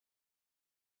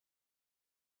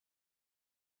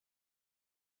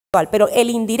pero el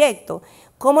indirecto,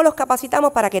 ¿cómo los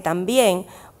capacitamos para que también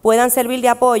puedan servir de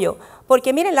apoyo?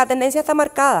 Porque miren, la tendencia está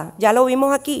marcada, ya lo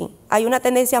vimos aquí, hay una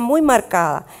tendencia muy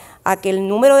marcada a que el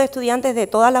número de estudiantes de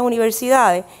todas las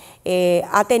universidades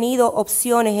ha tenido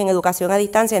opciones en educación a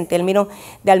distancia en términos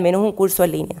de al menos un curso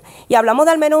en línea. Y hablamos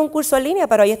de al menos un curso en línea,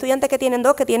 pero hay estudiantes que tienen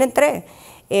 2, que tienen 3,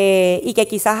 y que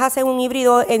quizás hacen un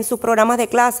híbrido en sus programas de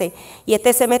clase, y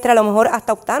este semestre a lo mejor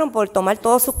hasta optaron por tomar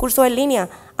todos sus cursos en línea,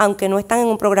 aunque no están en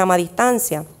un programa a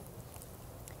distancia.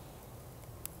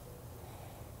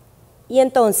 Y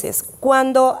entonces,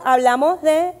 cuando hablamos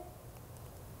de...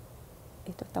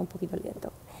 Esto está un poquito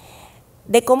lento.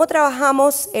 De cómo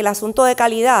trabajamos el asunto de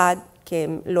calidad,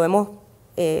 que lo hemos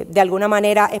de alguna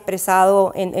manera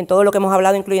expresado en todo lo que hemos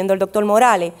hablado, incluyendo el doctor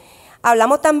Morales,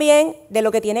 hablamos también de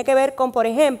lo que tiene que ver con, por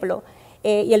ejemplo,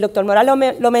 y el doctor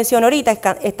Morales lo mencionó ahorita,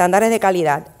 estándares de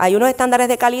calidad. Hay unos estándares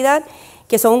de calidad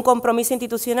que son un compromiso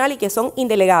institucional y que son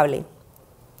indelegables,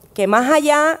 que más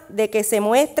allá de que se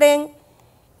muestren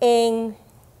en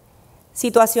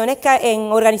situaciones,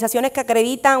 en organizaciones que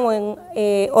acreditan o en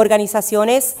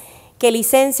organizaciones que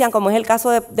licencian, como es el caso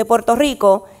de Puerto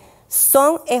Rico,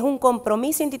 es un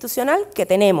compromiso institucional que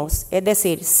tenemos. Es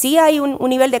decir, sí hay un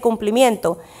nivel de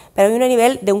cumplimiento, pero hay un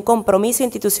nivel de un compromiso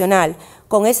institucional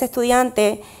con ese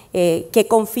estudiante que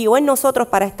confió en nosotros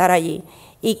para estar allí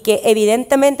y que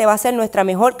evidentemente va a ser nuestra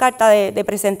mejor carta de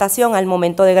presentación al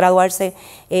momento de graduarse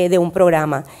de un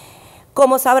programa.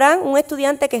 Como sabrán, un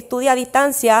estudiante que estudia a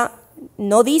distancia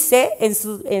no dice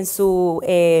en su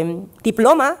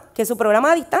diploma que su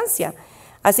programa a distancia.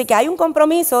 Así que hay un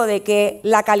compromiso de que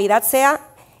la calidad sea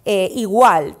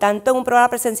igual, tanto en un programa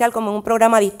presencial como en un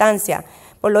programa a distancia.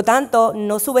 Por lo tanto,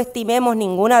 no subestimemos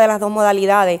ninguna de las dos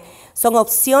modalidades. Son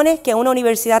opciones que una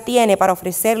universidad tiene para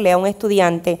ofrecerle a un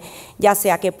estudiante, ya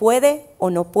sea que puede o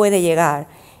no puede llegar,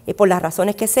 por las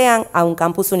razones que sean, a un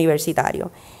campus universitario.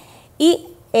 Y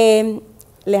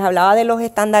les hablaba de los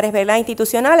estándares, ¿verdad?,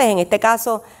 institucionales. En este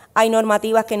caso hay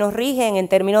normativas que nos rigen en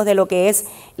términos de lo que es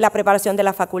la preparación de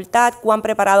la facultad, cuán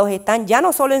preparados están, ya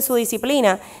no solo en su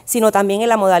disciplina, sino también en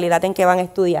la modalidad en que van a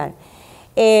estudiar.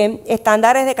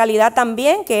 Estándares de calidad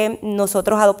también que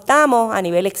nosotros adoptamos a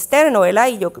nivel externo, ¿verdad?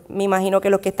 Y yo me imagino que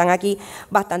los que están aquí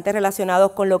bastante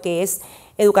relacionados con lo que es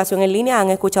educación en línea han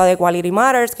escuchado de Quality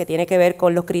Matters, que tiene que ver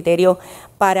con los criterios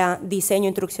para diseño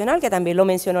instruccional, que también lo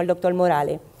mencionó el doctor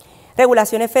Morales.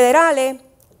 Regulaciones federales.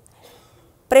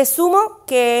 Presumo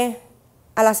que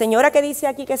a la señora que dice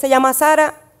aquí que se llama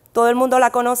Sara, todo el mundo la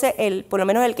conoce, por lo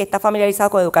menos el que está familiarizado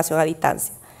con educación a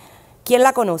distancia. ¿Quién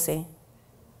la conoce?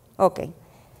 Ok,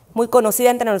 muy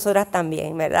conocida entre nosotras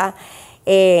también, ¿verdad?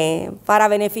 Para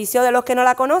beneficio de los que no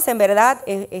la conocen, ¿verdad?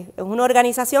 Es una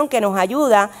organización que nos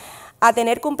ayuda a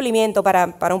tener cumplimiento,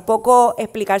 para un poco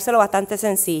explicárselo bastante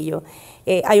sencillo.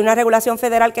 Hay una regulación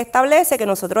federal que establece que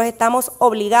nosotros estamos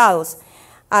obligados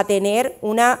a tener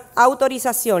una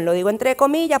autorización, lo digo entre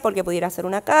comillas porque pudiera ser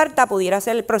una carta, pudiera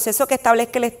ser el proceso que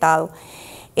establezca el Estado.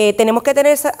 Tenemos que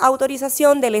tener esa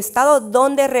autorización del Estado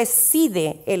donde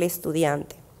reside el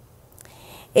estudiante.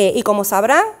 Y como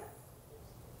sabrán,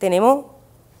 tenemos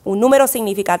un número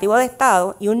significativo de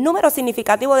estados y un número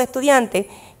significativo de estudiantes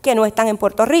que no están en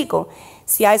Puerto Rico.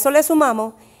 Si a eso le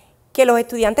sumamos que los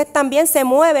estudiantes también se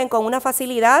mueven con una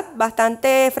facilidad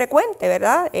bastante frecuente,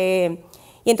 ¿verdad?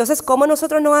 Y entonces, ¿cómo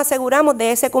nosotros nos aseguramos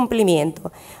de ese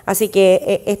cumplimiento? Así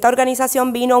que esta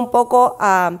organización vino un poco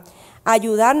a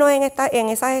ayudarnos en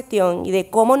esa gestión y de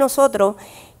cómo nosotros,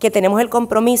 que tenemos el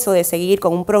compromiso de seguir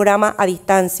con un programa a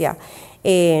distancia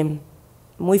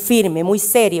muy firme, muy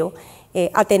serio,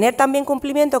 a tener también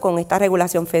cumplimiento con esta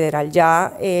regulación federal.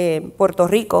 Ya Puerto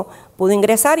Rico pudo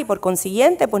ingresar y por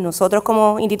consiguiente, pues nosotros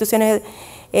como instituciones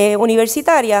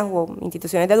universitarias o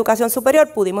instituciones de educación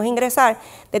superior pudimos ingresar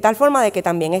de tal forma de que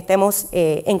también estemos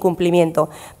en cumplimiento.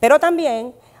 Pero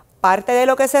también parte de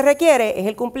lo que se requiere es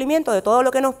el cumplimiento de todo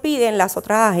lo que nos piden las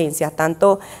otras agencias,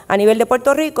 tanto a nivel de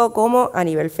Puerto Rico como a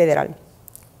nivel federal.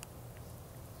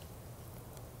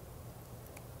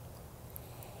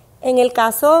 En el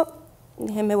caso,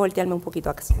 déjenme voltearme un poquito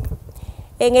acá.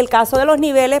 En el caso de los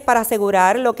niveles, para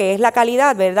asegurar lo que es la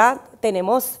calidad, ¿verdad?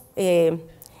 Tenemos,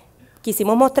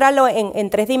 quisimos mostrarlo en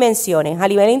 3 dimensiones. A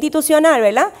nivel institucional,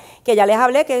 ¿verdad? Que ya les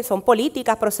hablé que son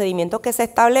políticas, procedimientos que se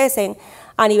establecen.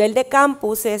 A nivel de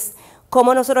campuses,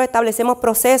 cómo nosotros establecemos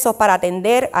procesos para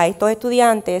atender a estos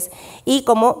estudiantes y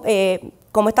cómo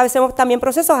establecemos también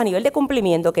procesos a nivel de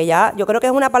cumplimiento, que ya yo creo que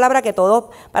es una palabra que todos,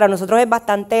 para nosotros es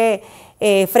bastante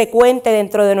frecuente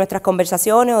dentro de nuestras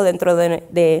conversaciones o dentro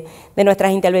de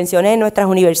nuestras intervenciones en nuestras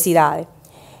universidades.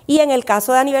 Y en el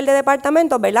caso de a nivel de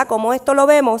departamentos, ¿verdad? Como esto lo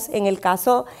vemos en el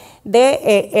caso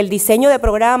de el diseño de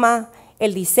programas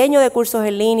el diseño de cursos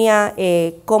en línea,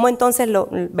 cómo entonces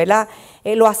 ¿verdad?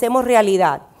 Lo hacemos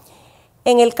realidad.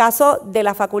 En el caso de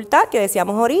la facultad, que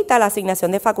decíamos ahorita, la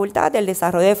asignación de facultad, el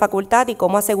desarrollo de facultad y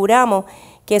cómo aseguramos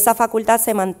que esa facultad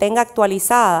se mantenga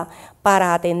actualizada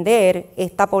para atender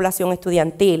esta población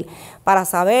estudiantil, para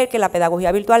saber que la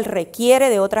pedagogía virtual requiere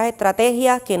de otras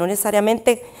estrategias que no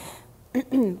necesariamente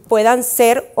puedan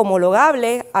ser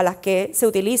homologables a las que se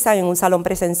utilizan en un salón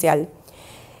presencial.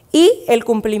 Y el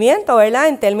cumplimiento, ¿verdad?,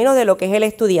 en términos de lo que es el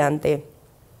estudiante.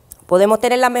 Podemos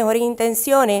tener las mejores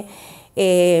intenciones,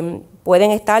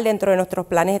 pueden estar dentro de nuestros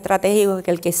planes estratégicos,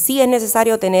 que el que sí es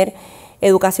necesario tener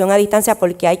educación a distancia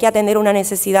porque hay que atender una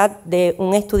necesidad de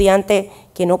un estudiante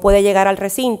que no puede llegar al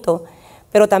recinto,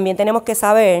 pero también tenemos que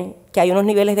saber que hay unos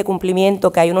niveles de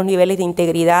cumplimiento, que hay unos niveles de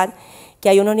integridad, que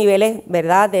hay unos niveles,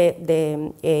 ¿verdad?,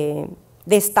 de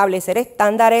establecer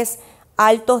estándares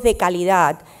altos de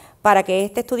calidad para que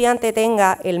este estudiante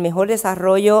tenga el mejor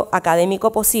desarrollo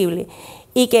académico posible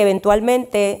y que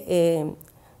eventualmente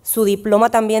su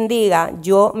diploma también diga: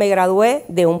 yo me gradué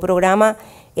de un programa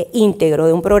íntegro,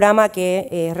 de un programa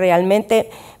que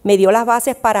realmente me dio las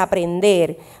bases para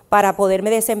aprender, para poderme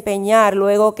desempeñar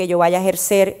luego que yo vaya a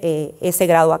ejercer ese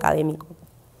grado académico.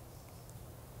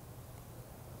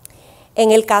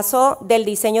 En el caso del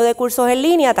diseño de cursos en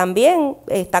línea también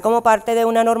está como parte de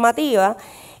una normativa,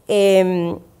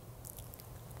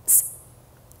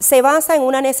 se basa en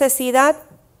una necesidad.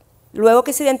 Luego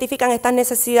que se identifican estas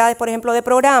necesidades, por ejemplo, de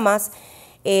programas,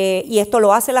 y esto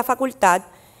lo hace la facultad,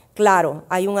 claro,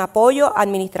 hay un apoyo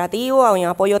administrativo, hay un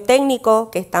apoyo técnico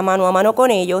que está mano a mano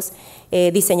con ellos,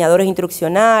 diseñadores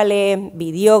instruccionales,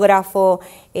 videógrafos,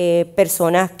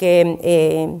 personas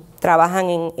que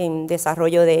trabajan en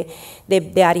desarrollo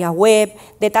de áreas web,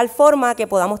 de tal forma que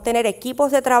podamos tener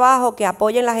equipos de trabajo que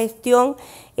apoyen la gestión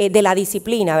de la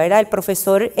disciplina, ¿verdad? El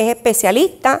profesor es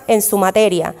especialista en su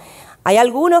materia. Hay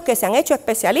algunos que se han hecho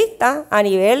especialistas a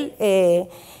nivel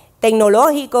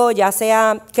tecnológico, ya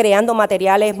sea creando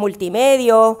materiales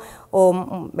multimedios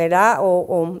 ¿verdad?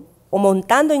 O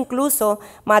montando incluso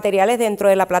materiales dentro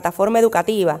de la plataforma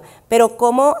educativa. Pero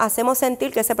 ¿cómo hacemos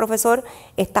sentir que ese profesor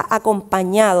está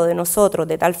acompañado de nosotros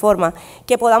de tal forma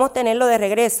que podamos tenerlo de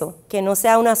regreso, que no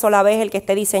sea una sola vez el que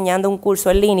esté diseñando un curso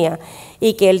en línea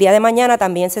y que el día de mañana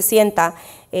también se sienta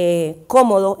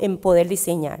cómodo en poder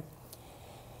diseñar?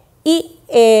 Y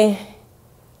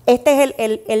este es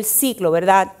el ciclo,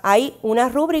 ¿verdad? Hay una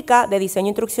rúbrica de diseño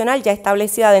instruccional ya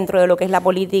establecida dentro de lo que es la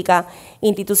política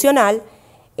institucional.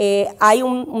 Hay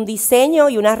un diseño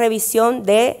y una revisión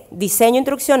de diseño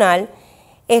instruccional.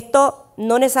 Esto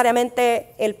no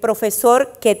necesariamente el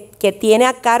profesor que tiene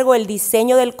a cargo el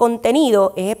diseño del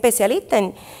contenido es especialista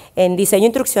en diseño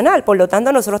instruccional, por lo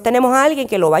tanto nosotros tenemos a alguien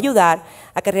que lo va a ayudar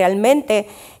a que realmente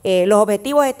los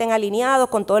objetivos estén alineados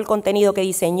con todo el contenido que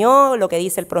diseñó, lo que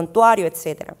dice el prontuario,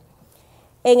 etc.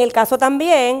 En el caso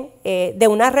también de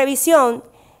una revisión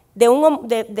de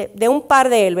un par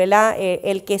de él, ¿verdad?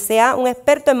 El que sea un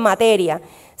experto en materia.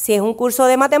 Si es un curso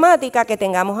de matemática, que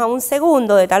tengamos a un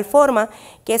segundo, de tal forma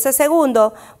que ese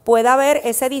segundo pueda ver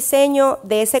ese diseño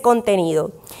de ese contenido.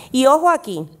 Y ojo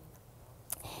aquí,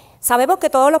 sabemos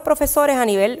que todos los profesores a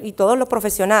nivel y todos los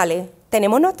profesionales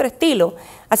tenemos nuestro estilo,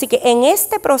 así que en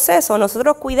este proceso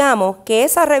nosotros cuidamos que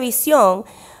esa revisión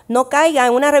no caiga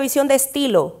en una revisión de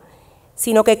estilo,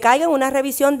 sino que caiga en una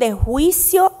revisión de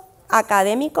juicio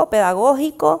académico,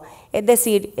 pedagógico, es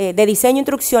decir, de diseño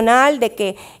instruccional, de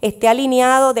que esté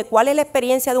alineado, de cuál es la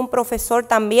experiencia de un profesor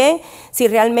también, si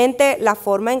realmente la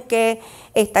forma en que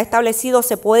está establecido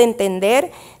se puede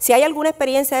entender, si hay alguna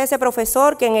experiencia de ese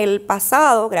profesor que en el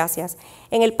pasado,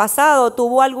 en el pasado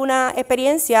tuvo alguna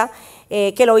experiencia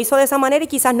que lo hizo de esa manera y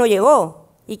quizás no llegó,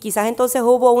 y quizás entonces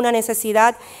hubo una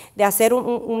necesidad de hacer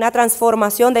una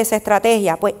transformación de esa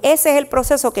estrategia. Pues ese es el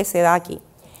proceso que se da aquí.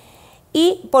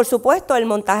 Y, por supuesto, el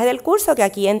montaje del curso, que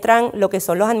aquí entran lo que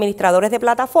son los administradores de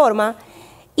plataforma,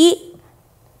 y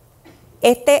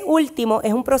este último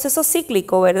es un proceso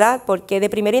cíclico, ¿verdad? Porque de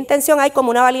primera intención hay como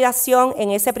una validación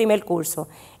en ese primer curso.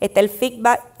 Está el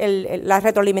feedback, la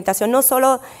retroalimentación no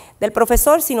solo del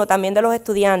profesor, sino también de los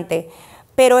estudiantes.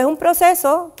 Pero es un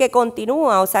proceso que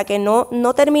continúa, o sea, que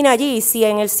no termina allí. Si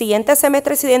en el siguiente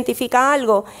semestre se identifica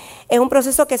algo, es un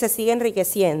proceso que se sigue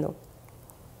enriqueciendo.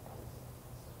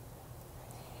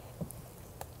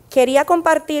 Quería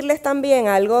compartirles también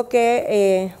algo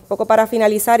que, un poco para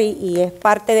finalizar, y es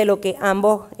parte de lo que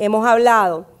ambos hemos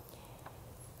hablado.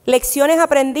 Lecciones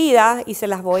aprendidas, y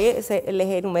les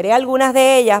enumeré algunas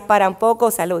de ellas para un poco,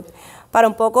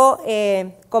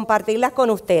 compartirlas con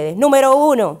ustedes. Número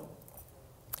 1,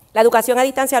 la educación a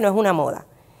distancia no es una moda.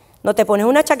 No te pones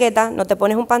una chaqueta, no te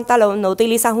pones un pantalón, no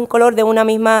utilizas un color de un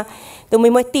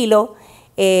mismo estilo.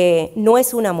 No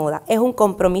es una moda, es un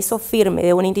compromiso firme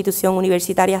de una institución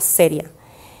universitaria seria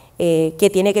que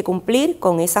tiene que cumplir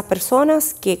con esas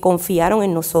personas que confiaron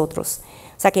en nosotros.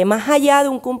 O sea que más allá de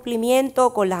un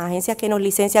cumplimiento con las agencias que nos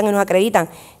licencian y nos acreditan,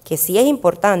 que sí es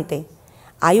importante,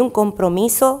 hay un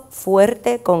compromiso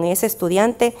fuerte con ese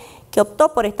estudiante que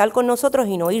optó por estar con nosotros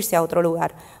y no irse a otro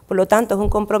lugar. Por lo tanto, es un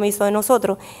compromiso de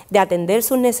nosotros de atender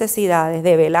sus necesidades,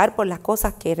 de velar por las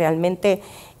cosas que realmente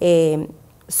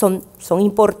son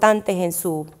importantes en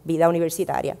su vida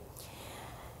universitaria.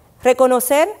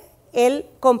 Reconocer el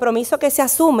compromiso que se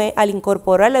asume al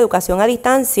incorporar la educación a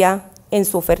distancia en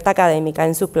su oferta académica,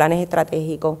 en sus planes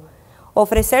estratégicos.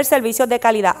 Ofrecer servicios de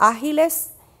calidad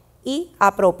ágiles y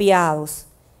apropiados.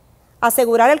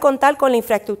 Asegurar el contar con la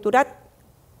infraestructura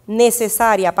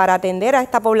necesaria para atender a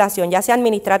esta población, ya sea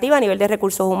administrativa a nivel de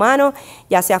recursos humanos,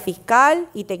 ya sea fiscal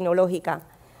y tecnológica.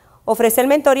 Ofrecer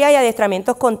mentoría y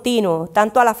adiestramientos continuos,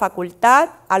 tanto a la facultad,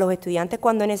 a los estudiantes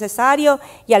cuando es necesario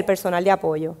y al personal de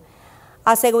apoyo.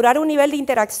 Asegurar un nivel de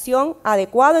interacción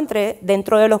adecuado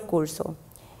dentro de los cursos.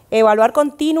 Evaluar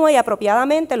continua y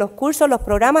apropiadamente los cursos, los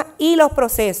programas y los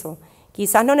procesos.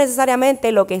 Quizás no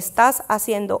necesariamente lo que estás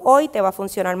haciendo hoy te va a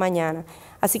funcionar mañana.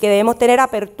 Así que debemos tener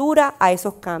apertura a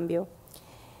esos cambios.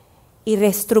 Y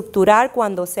reestructurar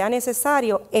cuando sea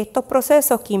necesario estos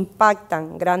procesos que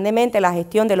impactan grandemente la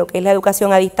gestión de lo que es la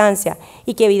educación a distancia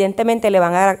y que evidentemente le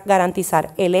van a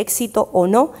garantizar el éxito o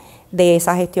no de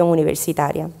esa gestión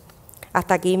universitaria.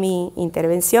 Hasta aquí mi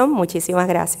intervención. Muchísimas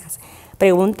gracias.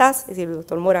 Preguntas, si el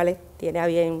doctor Morales tiene a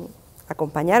bien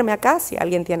acompañarme acá, si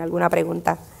alguien tiene alguna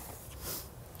pregunta.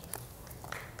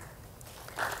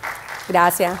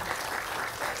 Gracias.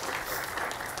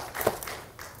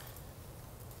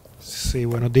 Sí,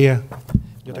 buenos días.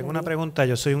 Yo tengo una pregunta.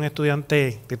 Yo soy un estudiante,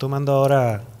 estoy tomando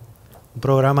ahora un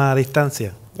programa a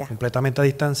distancia, completamente a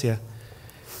distancia,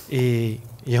 y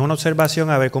es una observación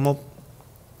a ver cómo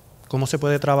se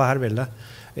puede trabajar, ¿verdad?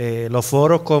 Los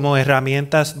foros como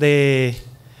herramientas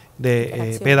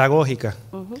pedagógicas.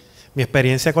 Mi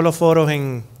experiencia con los foros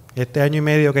en este año y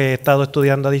medio que he estado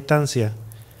estudiando a distancia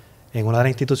en una de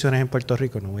las instituciones en Puerto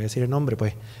Rico, no voy a decir el nombre,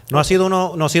 pues, no ha sido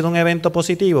un evento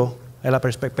positivo,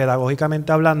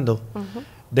 pedagógicamente hablando,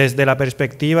 desde la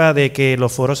perspectiva de que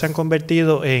los foros se han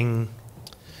convertido en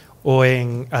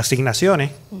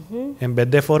asignaciones en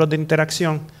vez de foros de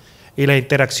interacción, y la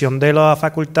interacción de la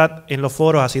facultad en los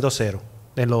foros ha sido cero.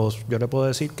 Yo le puedo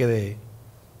decir que de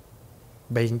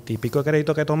 20 y pico de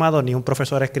créditos que he tomado, ni un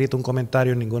profesor ha escrito un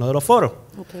comentario en ninguno de los foros.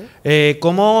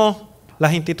 ¿Cómo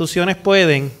las instituciones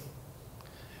pueden,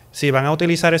 si van a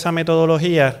utilizar esa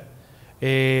metodología,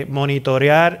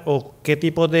 monitorear o qué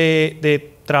tipo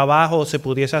de trabajo se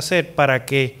pudiese hacer para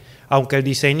que, aunque el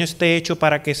diseño esté hecho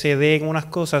para que se den unas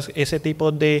cosas, ese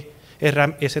tipo de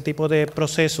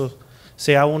procesos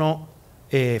sea uno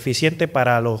eficiente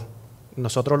para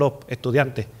nosotros los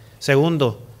estudiantes?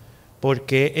 Segundo,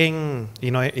 porque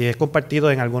y he compartido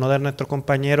en algunos de nuestros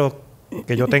compañeros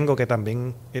que yo tengo que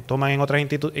también toman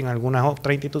en algunas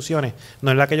otras instituciones,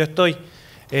 no en la que yo estoy,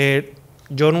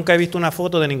 yo nunca he visto una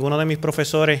foto de ninguno de mis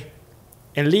profesores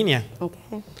en línea. O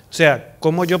sea,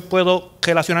 ¿cómo yo puedo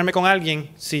relacionarme con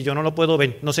alguien si yo no lo puedo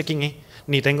ver? No sé quién es,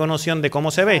 ni tengo noción de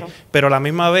cómo se ve, pero a la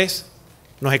misma vez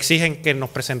nos exigen que nos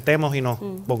presentemos y nos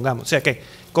pongamos. O sea que,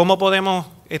 ¿cómo podemos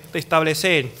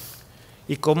establecer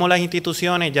y cómo las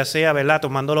instituciones, ya sea, ¿verdad?,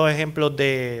 tomando los ejemplos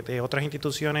de otras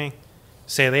instituciones,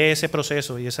 se dé ese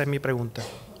proceso? Y esa es mi pregunta.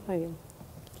 Muy bien.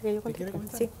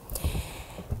 Sí.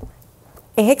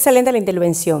 Es excelente la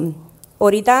intervención.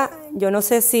 Ahorita, yo no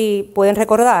sé si pueden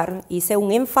recordar, hice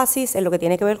un énfasis en lo que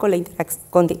tiene que ver con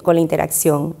la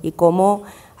interacción y cómo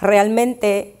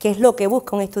realmente qué es lo que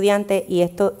busca un estudiante, y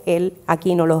esto él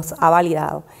aquí nos los ha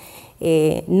validado.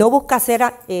 No busca hacer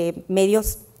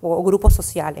medios o grupos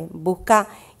sociales, busca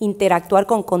interactuar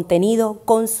con contenido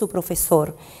con su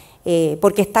profesor,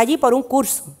 porque está allí por un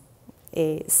curso.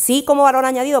 Sí, como valor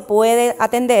añadido puede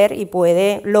atender y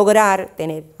puede lograr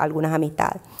tener algunas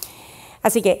amistades.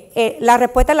 Así que la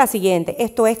respuesta es la siguiente: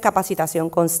 esto es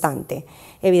capacitación constante.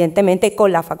 Evidentemente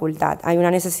con la facultad, hay una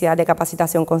necesidad de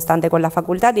capacitación constante con la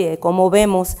facultad y de cómo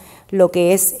vemos lo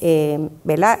que es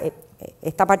 ¿verdad?,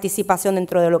 esta participación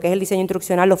dentro de lo que es el diseño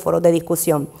instruccional, los foros de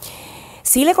discusión.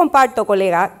 Sí le comparto,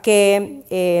 colega,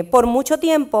 que por mucho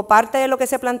tiempo parte de lo que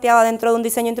se planteaba dentro de un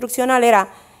diseño instruccional era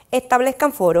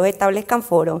establezcan foros,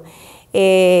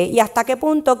 y hasta qué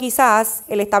punto quizás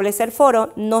el establecer foros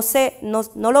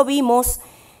no lo vimos,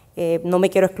 no me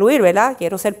quiero excluir, ¿verdad?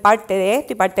 Quiero ser parte de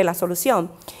esto y parte de la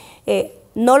solución.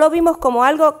 no lo vimos como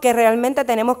algo que realmente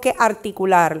tenemos que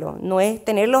articularlo. No es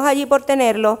tenerlos allí por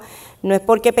tenerlos, no es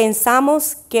porque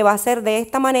pensamos que va a ser de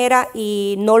esta manera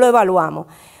y no lo evaluamos.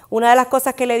 Una de las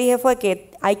cosas que le dije fue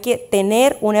que hay que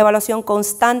tener una evaluación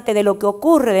constante de lo que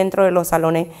ocurre dentro de los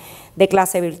salones de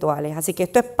clase virtuales. Así que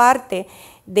esto es parte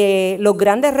de los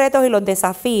grandes retos y los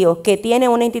desafíos que tiene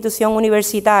una institución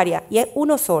universitaria, y es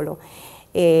uno solo.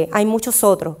 Hay muchos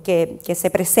otros que se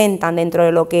presentan dentro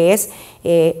de lo que es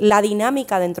la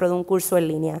dinámica dentro de un curso en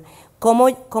línea.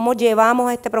 ¿Cómo llevamos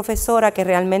a este profesor a que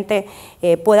realmente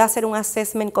pueda hacer un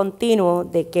assessment continuo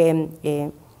de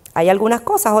que hay algunas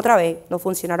cosas, otra vez, no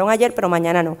funcionaron ayer, pero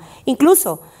mañana no?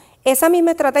 Incluso, esa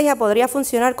misma estrategia podría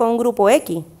funcionar con un grupo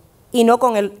X y no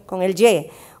con el Y.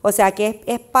 O sea, que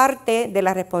es parte de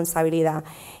la responsabilidad.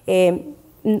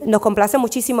 Nos complace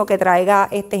muchísimo que traiga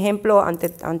este ejemplo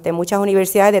ante muchas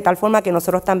universidades, de tal forma que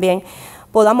nosotros también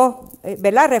podamos,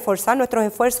 ¿verdad?, reforzar nuestros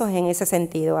esfuerzos en ese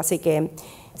sentido. Así que,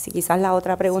 si quizás la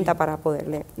otra pregunta para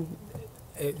poderle.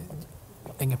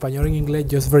 En español, en inglés,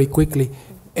 just very quickly.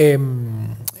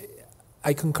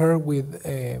 I concur with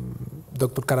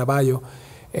Dr. Caraballo.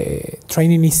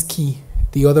 Training is key.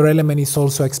 The other element is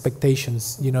also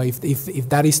expectations. You know, if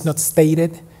that is not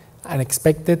stated and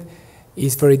expected,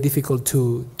 it's very difficult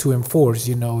to enforce.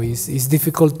 You know, it's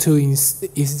difficult to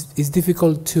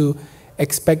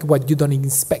expect what you don't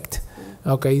expect.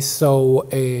 Okay, so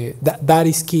that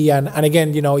is key. And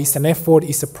again, you know, it's an effort,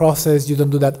 it's a process. You don't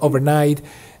do that overnight.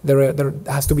 There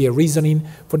has to be a reasoning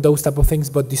for those type of things.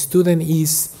 But the student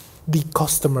is the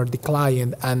customer, the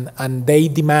client, and they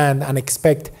demand and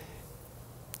expect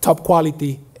top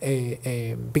quality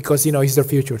because, you know, it's their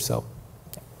future. So,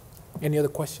 any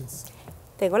other questions?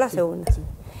 Tengo la segunda. Sí.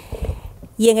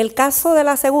 Y en el caso de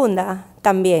la segunda,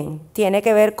 también tiene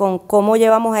que ver con cómo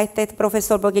llevamos a este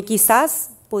profesor, porque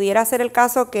quizás pudiera ser el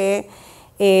caso que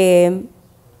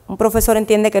un profesor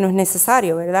entiende que no es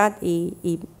necesario, ¿verdad?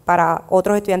 Y para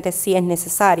otros estudiantes sí es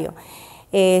necesario.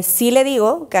 Sí le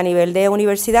digo que a nivel de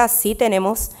universidad sí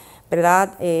tenemos,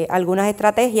 ¿verdad?, algunas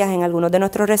estrategias en algunos de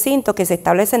nuestros recintos que se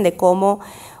establecen de cómo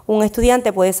un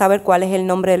estudiante puede saber cuál es el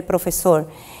nombre del profesor.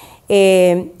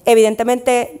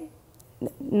 Evidentemente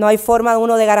no hay forma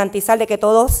uno de garantizar de que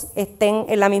todos estén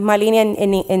en la misma línea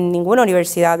en ninguna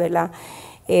universidad, ¿verdad?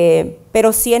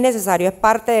 Pero sí es necesario, es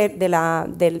parte de la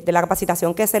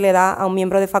capacitación que se le da a un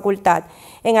miembro de facultad.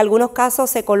 En algunos casos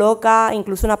se coloca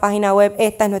incluso una página web,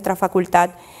 esta es nuestra facultad,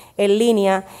 en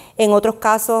línea. En otros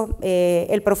casos,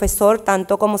 el profesor,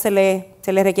 tanto como se le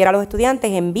requiere a los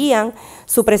estudiantes, envían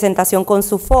su presentación con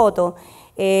su foto.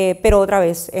 Pero otra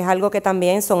vez, es algo que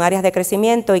también son áreas de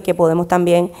crecimiento y que podemos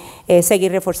también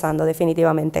seguir reforzando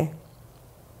definitivamente.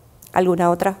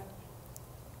 ¿Alguna otra?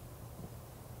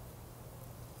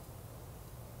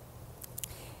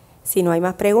 Si no hay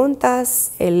más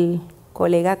preguntas, el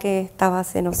colega que estaba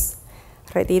se nos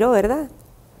retiró, ¿verdad?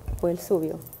 Pues él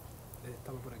subió.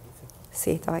 Estaba por aquí, sí.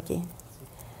 Sí, estaba aquí. Sí.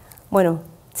 Bueno,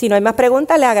 si no hay más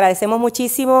preguntas, les agradecemos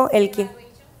muchísimo el que...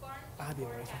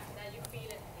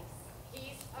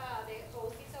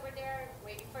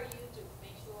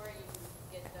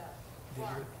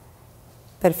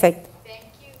 Perfecto.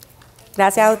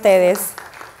 Gracias a ustedes.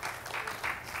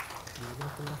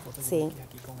 Sí.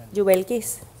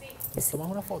 Yubelkis. Sí.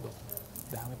 ¿Tomas una foto?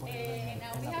 Déjame ponerla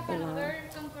now we have another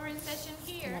concurrent session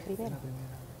here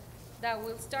that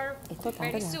will start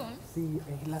very soon. Sí,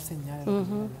 es la señal.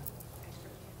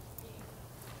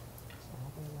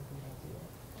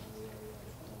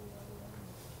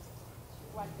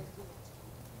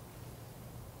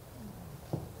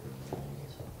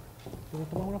 ¿Nos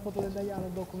tomamos una foto desde allá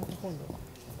los dos con este fondo?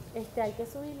 Hay que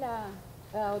subir la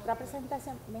otra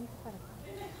presentación. Ven para acá.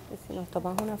 Si nos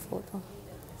tomamos una foto.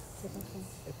 Es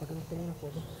para que nos tomen una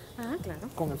foto. Ah, claro.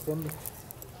 Con el fondo.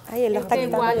 Ay, él lo está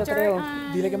quitando, yo creo.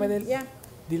 Dile que me dé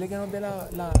dile que nos dé la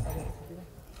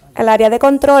el área de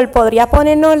control, ¿podría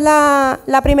ponernos la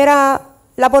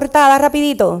portada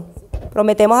rapidito?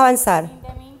 Prometemos avanzar. In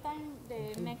the meantime,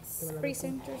 the next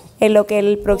presenters. En lo que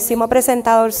el próximo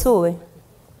presentador sube.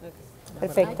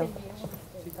 Perfecto.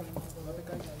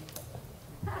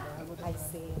 Ay,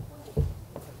 sí.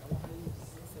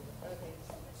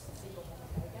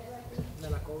 Me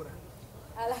la cobra.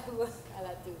 A la tú.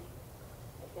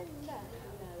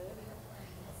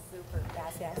 Super,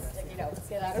 gracias.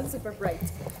 Quedaron super bright.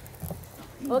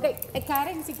 Ok,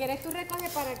 Karen, si quieres tú recoge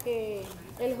para que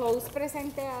el host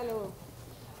presente a lo...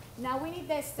 Now we need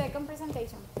the second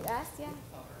presentation. Gracias.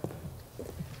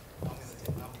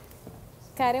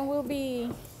 Karen will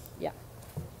be... Yeah.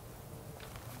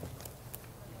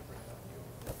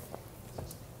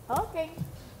 Okay.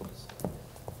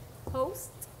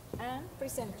 Host and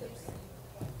presenters.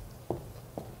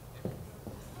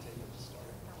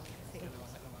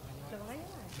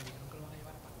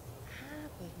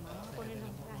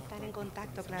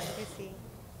 contacto, claro que sí.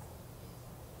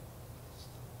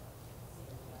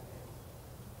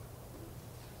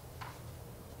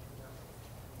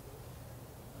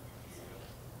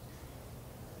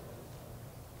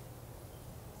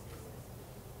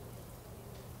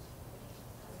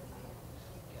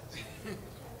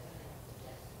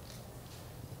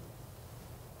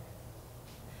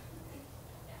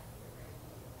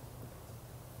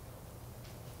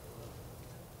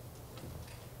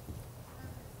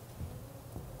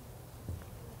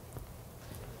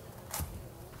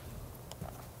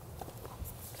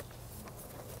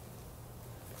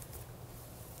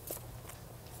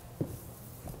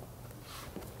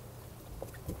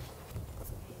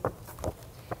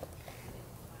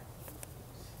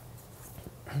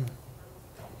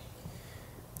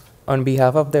 On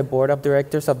behalf of the Board of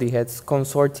Directors of the HEADS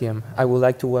Consortium, I would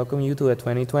like to welcome you to the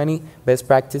 2020 Best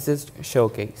Practices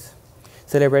Showcase,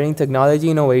 celebrating technology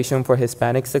innovation for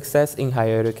Hispanic success in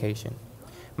higher education.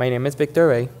 My name is Victor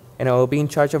Ray, and I will be in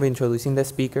charge of introducing the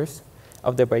speakers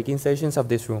of the breaking sessions of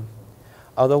this room.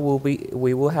 Although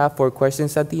we will have 4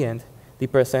 questions at the end, the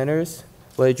presenters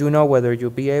will let you know whether you'll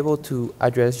be able to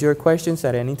address your questions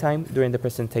at any time during the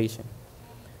presentation.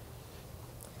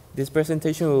 This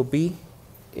presentation will be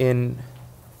in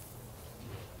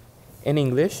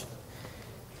English.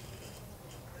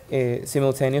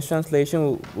 Simultaneous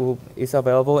translation is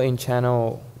available in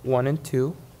channel 1 and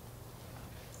 2.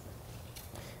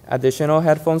 Additional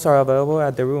headphones are available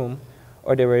at the room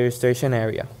or the registration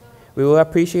area. We will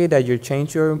appreciate that you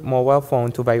change your mobile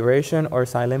phone to vibration or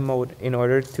silent mode in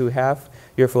order to have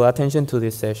your full attention to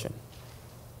this session.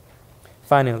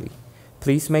 Finally,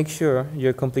 please make sure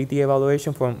you complete the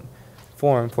evaluation form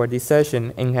for this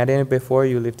session and hand it before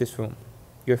you leave this room.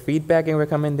 Your feedback and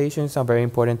recommendations are very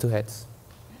important to HEADS.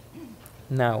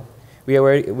 Now, we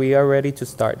are ready to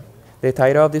start. The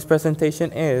title of this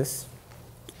presentation is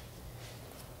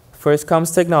First Comes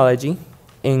Technology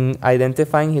in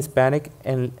Identifying Hispanic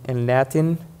and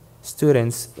Latin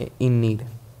Students in Need.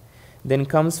 Then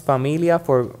comes Familia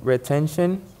for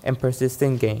Retention and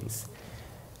Persistent Gains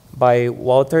by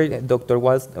Dr.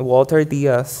 Walter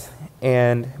Diaz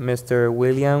and Mr.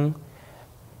 William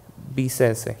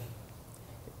Bisese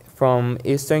from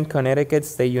Eastern Connecticut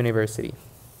State University.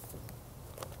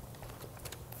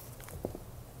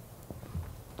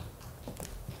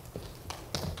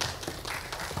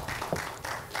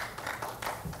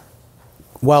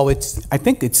 Well, I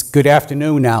think it's good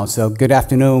afternoon now, so good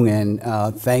afternoon,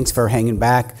 and thanks for hanging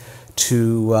back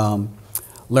to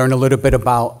learn a little bit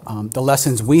about the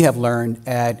lessons we have learned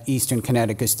at Eastern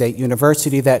Connecticut State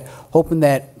University that hoping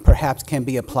that perhaps can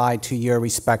be applied to your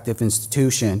respective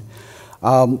institution.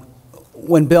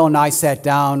 When Bill and I sat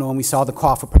down, when we saw the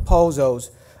call for proposals,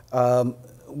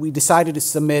 we decided to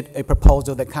submit a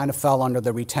proposal that kind of fell under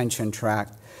the retention track,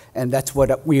 and that's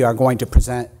what we are going to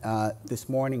present this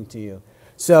morning to you.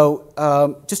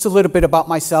 So just a little bit about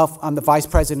myself. I'm the Vice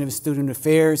President of Student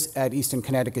Affairs at Eastern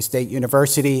Connecticut State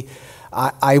University.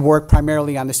 I work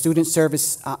primarily on the student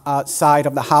service side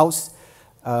of the house.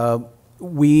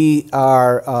 We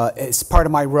are, as part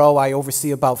of my role, I oversee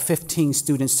about 15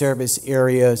 student service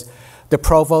areas. The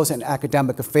Provost and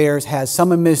Academic Affairs has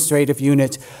some administrative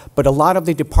units, but a lot of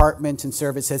the departments and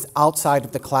services outside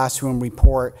of the classroom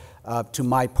report to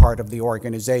my part of the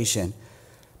organization.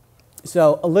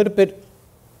 So a little bit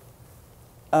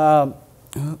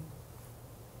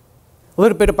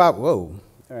about, whoa,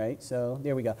 all right, so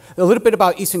there we go. A little bit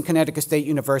about Eastern Connecticut State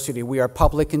University. We are a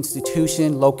public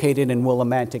institution located in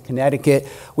Willimantic, Connecticut.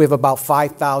 We have about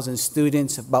 5,000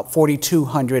 students, about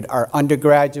 4,200 are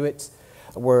undergraduates.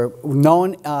 We're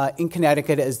known in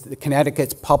Connecticut as the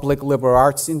Connecticut's public liberal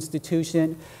arts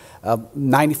institution.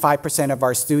 95% of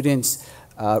our students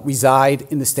reside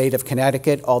in the state of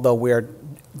Connecticut, although we're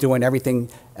doing everything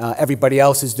everybody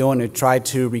else is doing to try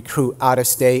to recruit out of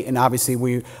state, and obviously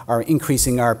we are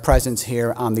increasing our presence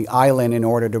here on the island in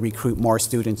order to recruit more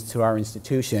students to our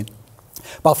institution.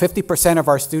 About 50% of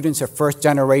our students are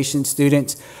first-generation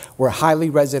students. We're highly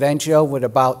residential with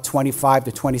about 2,500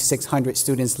 to 2,600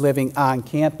 students living on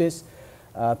campus.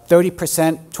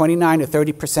 30%, 29 to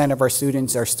 30% of our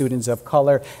students are students of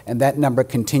color, and that number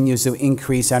continues to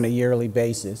increase on a yearly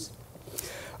basis.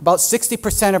 About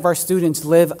 60% of our students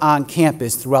live on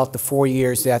campus throughout the 4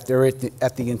 years that they're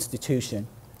at the institution.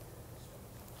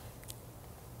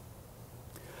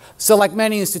 So like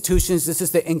many institutions, this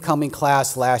is the incoming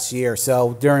class last year.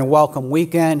 So during welcome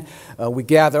weekend, we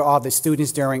gather all the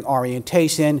students during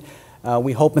orientation.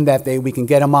 We hoping that we can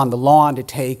get them on the lawn to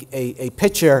take a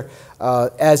picture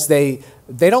as they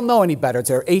don't know any better.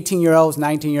 They're 18-year-olds,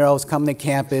 19-year-olds coming to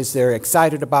campus. They're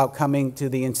excited about coming to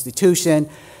the institution.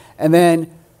 And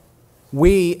then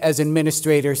we, as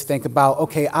administrators, think about,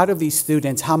 okay, out of these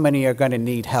students, how many are going to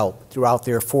need help throughout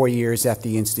their 4 years at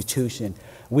the institution?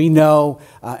 We know,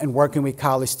 in working with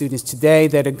college students today,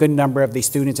 that a good number of these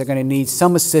students are going to need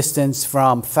some assistance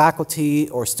from faculty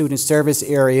or student service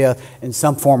area in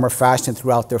some form or fashion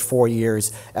throughout their 4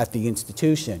 years at the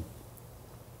institution.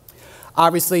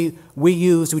 Obviously, we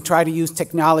try to use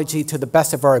technology to the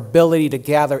best of our ability to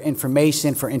gather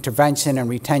information for intervention and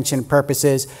retention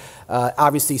purposes.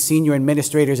 Obviously, senior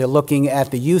administrators are looking at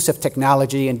the use of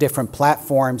technology and different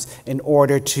platforms in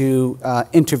order to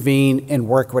intervene and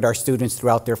work with our students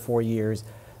throughout their 4 years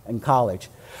in college.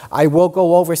 I will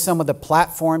go over some of the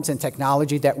platforms and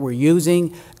technology that we're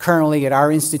using currently at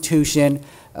our institution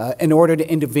in order to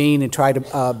intervene and try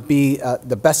to be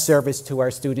the best service to our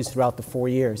students throughout the 4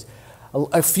 years.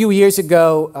 A few years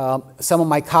ago, some of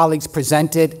my colleagues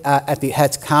presented at the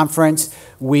HETS conference.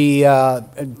 We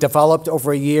developed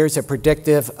over years a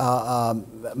predictive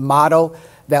model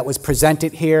that was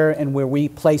presented here and where we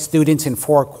place students in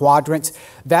 4 quadrants.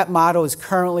 That model is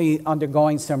currently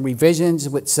undergoing some revisions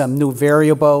with some new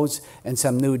variables and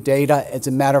some new data. As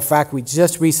a matter of fact, we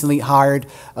just recently hired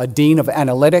a dean of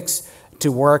analytics to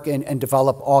work and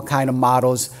develop all kinds of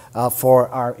models for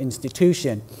our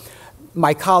institution.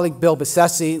 My colleague Bill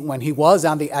Bisese, when he was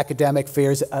on the academic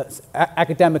affairs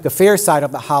side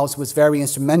of the house, was very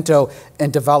instrumental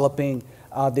in developing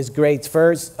this Grades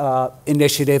First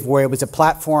initiative, where it was a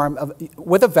platform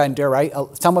with a vendor, right?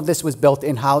 Some of this was built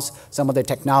in-house. Some of the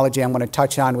technology I'm going to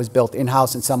touch on was built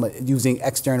in-house, and some using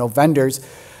external vendors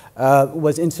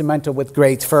was instrumental with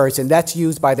Grades First. And that's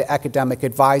used by the academic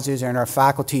advisors and our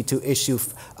faculty to issue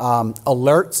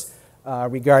alerts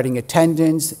regarding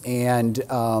attendance and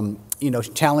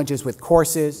challenges with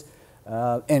courses,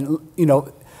 and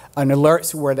an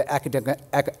alerts where the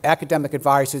academic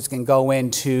advisors can go in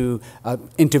to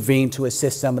intervene to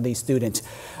assist some of these students.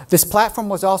 This platform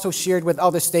was also shared with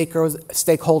other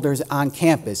stakeholders on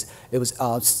campus. It was,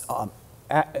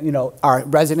 our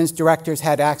residence directors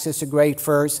had access to Grade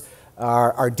First.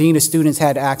 Our dean of students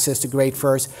had access to Grade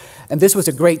First. And this was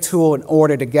a great tool in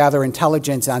order to gather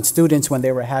intelligence on students when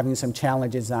they were having some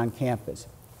challenges on campus.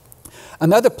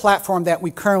 Another platform that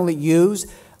we currently use,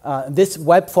 this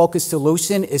web-focused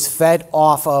solution is fed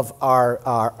off of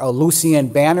our Lucian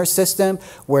banner system,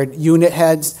 where unit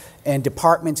heads and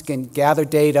departments can gather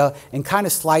data and kind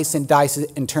of slice and dice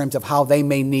it in terms of how they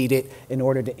may need it in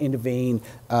order to intervene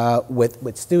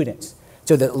with students.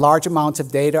 So the large amounts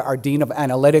of data, our Dean of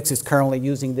Analytics is currently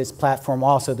using this platform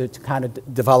also to kind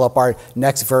of develop our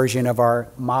next version of our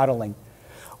modeling.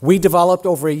 We developed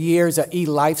over years an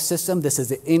eLife system. This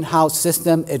is an in-house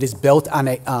system. It is built on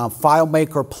a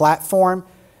FileMaker platform.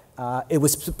 It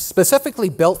was specifically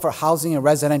built for housing and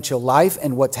residential life,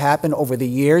 and what's happened over the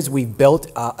years, we've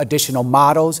built additional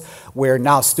models where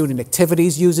now Student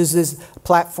Activities uses this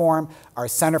platform. Our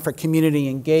Center for Community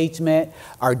Engagement,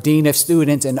 our Dean of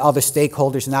Students, and other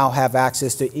stakeholders now have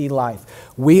access to eLife.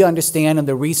 We understand, and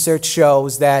the research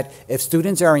shows, that if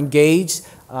students are engaged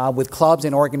with clubs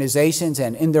and organizations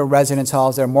and in their residence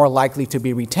halls, they're more likely to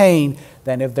be retained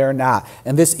than if they're not.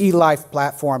 And this eLife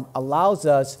platform allows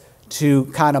us to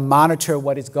kind of monitor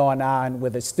what is going on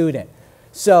with a student.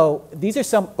 So these are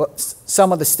some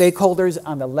of the stakeholders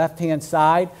on the left-hand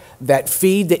side that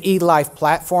feed the eLife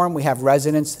platform. We have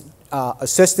residence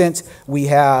assistants, we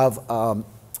have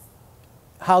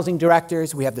housing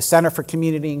directors, we have the Center for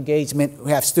Community Engagement,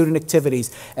 we have Student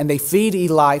Activities, and they feed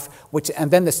eLife,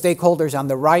 and then the stakeholders on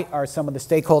the right are some of the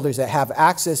stakeholders that have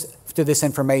access to this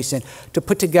information to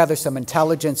put together some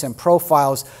intelligence and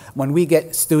profiles when we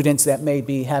get students that may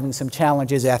be having some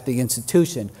challenges at the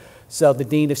institution. So the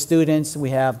Dean of Students,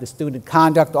 we have the Student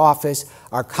Conduct Office,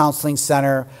 our Counseling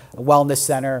Center, Wellness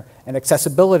Center, and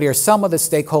Accessibility are some of the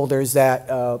stakeholders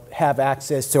that have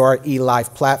access to our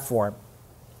eLife platform.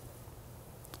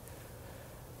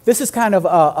 This is kind of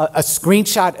a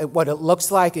screenshot of what it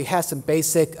looks like. It has some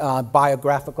basic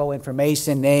biographical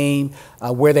information, name,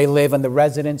 where they live in the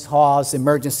residence halls,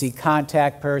 emergency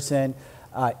contact person,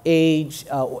 age,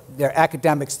 their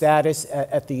academic status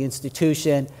at the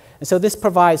institution. And so this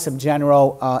provides some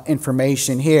general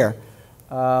information here.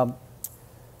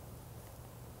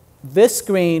 This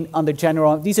screen on the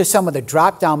general, these are some of the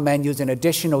drop-down menus and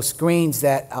additional screens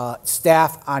that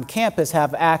staff on campus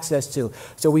have access to.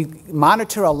 So we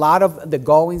monitor a lot of the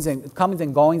comings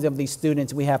and goings of these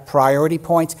students. We have priority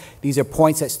points. These are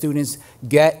points that students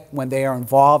get when they are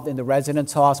involved in the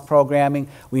residence halls programming.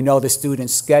 We know the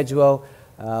student's schedule.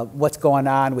 what's going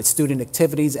on with student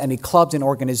activities, any clubs and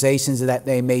organizations that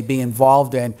they may be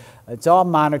involved in. It's all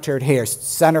monitored here.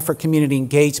 Center for Community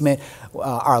Engagement.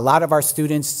 A lot of our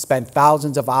students spend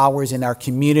thousands of hours in our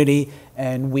community,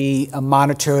 and we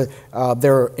monitor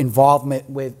their involvement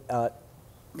with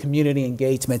community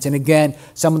engagements. And again,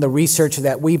 some of the research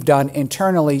that we've done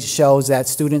internally shows that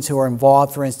students who are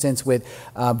involved, for instance, with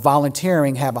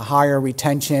volunteering have a higher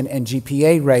retention and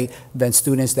GPA rate than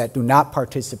students that do not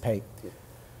participate.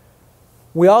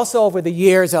 We also, over the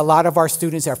years, a lot of our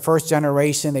students are first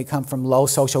generation. They come from low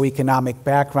socioeconomic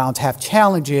backgrounds, have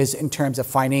challenges in terms of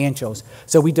financials.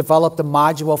 So we developed a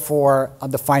module for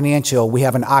the financial. We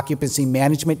have an occupancy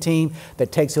management team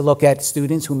that takes a look at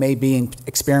students who may be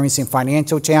experiencing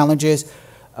financial challenges.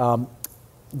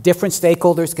 Different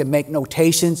stakeholders can make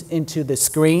notations into the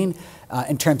screen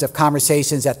in terms of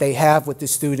conversations that they have with the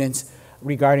students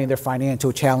regarding their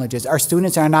financial challenges. Our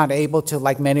students are not able to,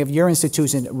 like many of your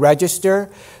institutions,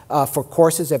 register for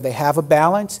courses if they have a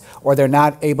balance, or they're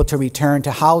not able to return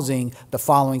to housing the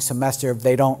following semester if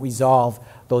they don't resolve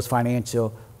those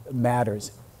financial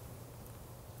matters.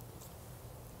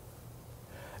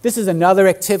 This is another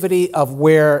activity of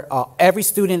where every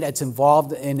student that's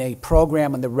involved in a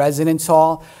program in the residence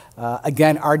hall,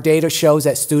 again, our data shows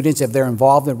that students, if they're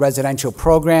involved in residential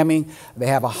programming, they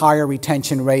have a higher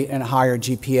retention rate and a higher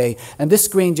GPA. And this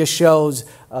screen just shows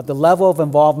the level of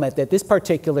involvement that this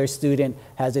particular student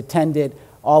has attended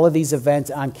all of these events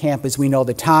on campus. We know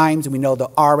the times, we know the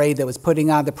RA that was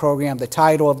putting on the program, the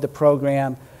title of the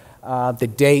program,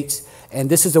 the dates. And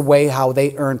this is a way how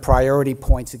they earn priority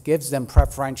points. It gives them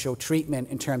preferential treatment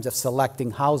in terms of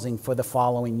selecting housing for the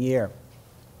following year.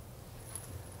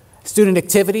 Student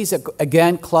activities,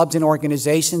 again, clubs and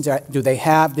organizations, do they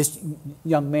have? This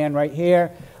young man right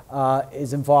here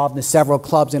is involved in several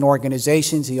clubs and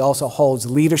organizations. He also holds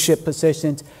leadership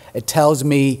positions. It tells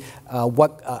me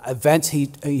what events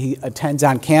he attends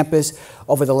on campus.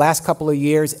 Over the last couple of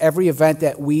years, every event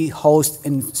that we host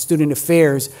in student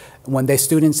affairs, when the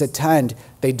students attend,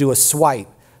 they do a swipe.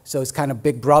 So it's kind of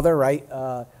Big Brother, right?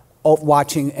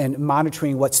 Watching and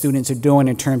monitoring what students are doing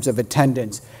in terms of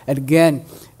attendance. And again,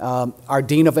 our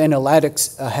Dean of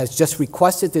Analytics has just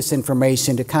requested this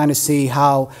information to kind of see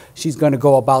how she's going to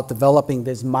go about developing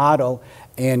this model,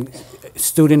 and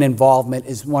student involvement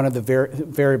is one of the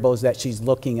variables that she's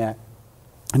looking at.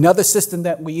 Another system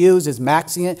that we use is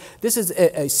Maxient. This is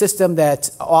a system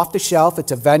that's off the shelf.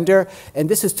 It's a vendor, and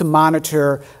this is to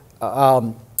monitor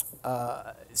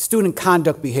student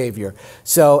conduct behavior.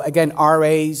 So again,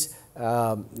 RAs,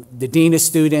 the dean of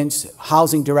students,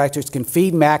 housing directors can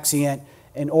feed Maxient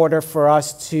in order for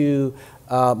us to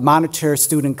monitor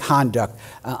student conduct.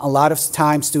 A lot of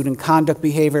times student conduct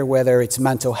behavior, whether it's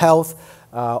mental health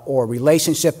or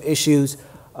relationship issues,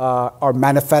 are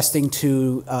manifesting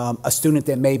to a student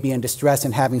that may be in distress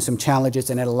and having some challenges,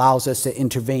 and it allows us to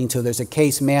intervene. So there's a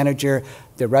case manager,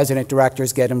 the resident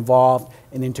directors get involved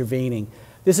in intervening.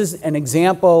 This is an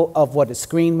example of what a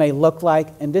screen may look like.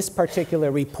 In this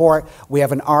particular report, we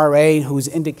have an RA who's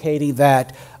indicating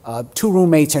that two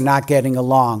roommates are not getting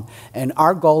along. And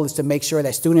our goal is to make sure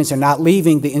that students are not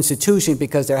leaving the institution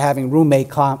because they're having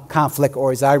roommate conflict,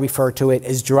 or as I refer to it,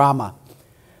 as drama.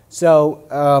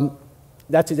 So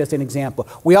that's just an example.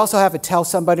 We also have a Tell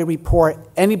Somebody report.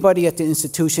 Anybody at the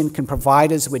institution can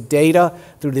provide us with data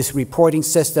through this reporting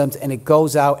systems, and it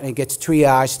goes out and it gets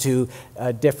triaged to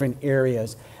different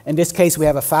areas. In this case, we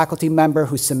have a faculty member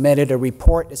who submitted a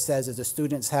report that says that the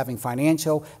student's having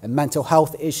financial and mental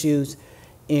health issues,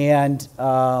 and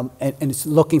is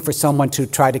looking for someone to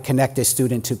try to connect this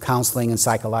student to counseling and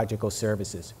psychological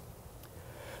services.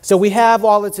 So we have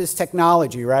all of this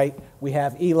technology, right? We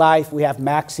have eLife, we have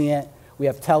Maxient, we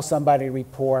have Tell Somebody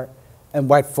report, and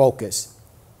White Focus.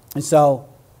 And so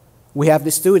we have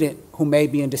the student who may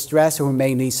be in distress or who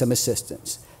may need some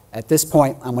assistance. At this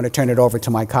point, I'm going to turn it over to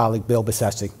my colleague, Bill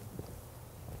Bisese.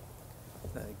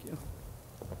 Thank you.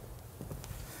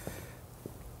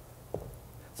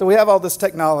 So we have all this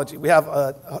technology. We have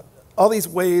all these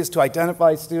ways to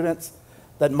identify students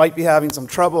that might be having some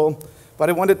trouble, but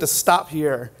I wanted to stop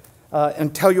here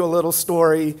and tell you a little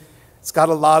story. It's got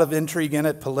a lot of intrigue in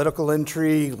it: political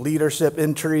intrigue, leadership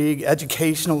intrigue,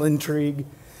 educational intrigue.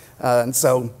 And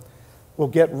so we'll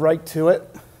get right to it.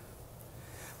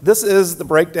 This is the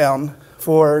breakdown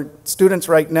for students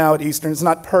right now at Eastern. It's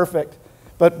not perfect,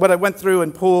 but what I went through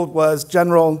and pulled was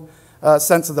general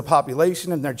sense of the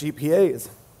population and their GPAs.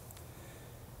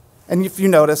 And if you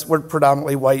notice, we're a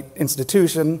predominantly white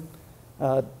institution,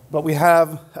 but we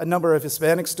have a number of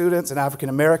Hispanic students and African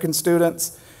American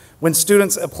students. When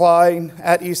students apply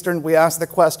at Eastern, we ask the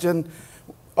question,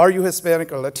 are you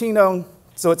Hispanic or Latino?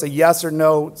 So it's a yes or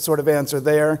no sort of answer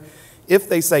there. If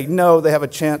they say no, they have a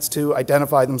chance to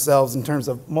identify themselves in terms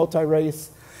of multi-race.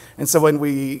 And so when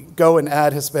we go and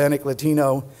add Hispanic,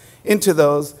 Latino into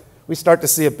those, we start to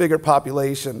see a bigger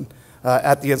population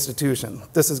at the institution.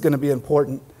 This is going to be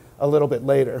important a little bit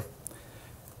later.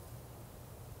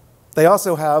 They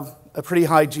also have a pretty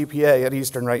high GPA at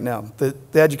Eastern right now. The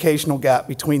educational gap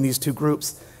between these two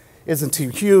groups isn't too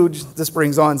huge. This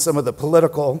brings on some of the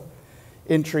political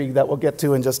intrigue that we'll get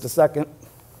to in just a second.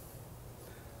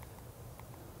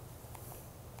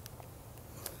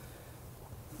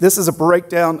 This is a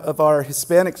breakdown of our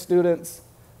Hispanic students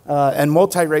and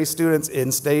multi-race students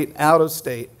in-state,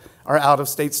 out-of-state. Our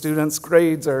out-of-state students'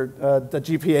 grades are, the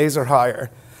GPAs are higher.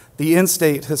 The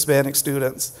in-state Hispanic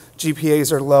students'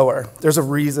 GPAs are lower. There's a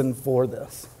reason for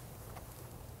this.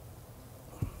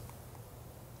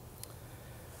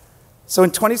 So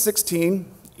in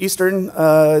 2016, Eastern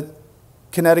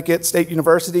Connecticut State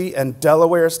University and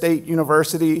Delaware State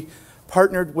University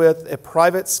partnered with a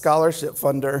private scholarship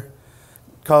funder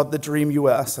called the Dream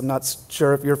US. I'm not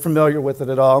sure if you're familiar with it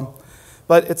at all,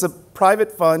 but it's a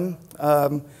private fund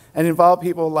and involved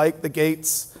people like the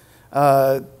Gates,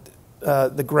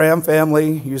 the Graham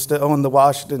family used to own the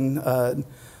Washington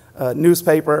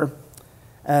newspaper,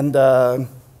 and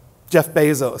Jeff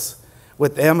Bezos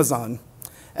with Amazon.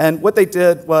 And what they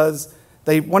did was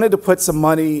they wanted to put some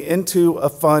money into a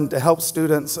fund to help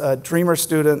students, dreamer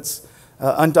students,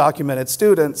 undocumented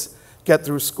students, get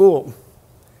through school.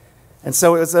 And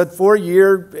so it was a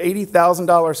 4-year,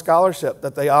 $80,000 scholarship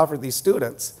that they offered these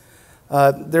students.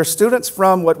 They're students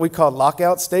from what we call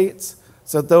lockout states.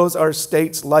 So those are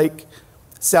states like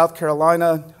South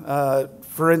Carolina.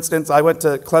 For instance, I went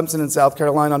to Clemson in South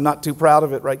Carolina. I'm not too proud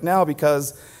of it right now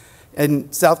because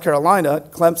in South Carolina,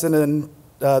 Clemson and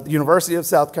the University of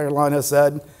South Carolina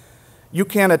said, you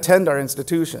can't attend our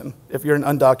institution if you're an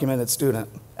undocumented student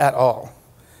at all.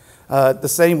 The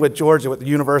same with Georgia, with the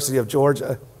University of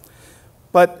Georgia.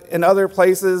 But in other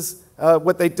places,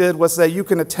 what they did was say you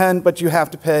can attend, but you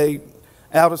have to pay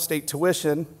out-of-state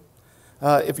tuition.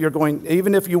 If you're going,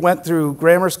 even if you went through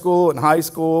grammar school and high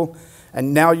school,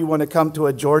 and now you want to come to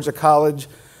a Georgia college,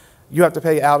 you have to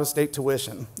pay out-of-state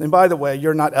tuition. And by the way,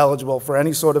 you're not eligible for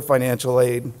any sort of financial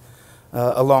aid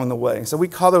along the way. So we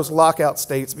call those lockout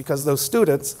states because those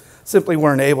students simply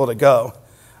weren't able to go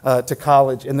to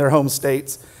college in their home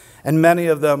states. And many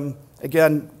of them,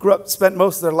 again, spent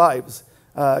most of their lives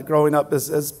growing up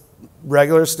as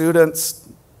regular students,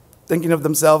 thinking of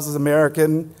themselves as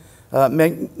American,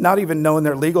 not even knowing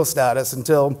their legal status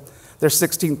until their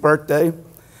 16th birthday.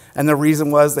 And the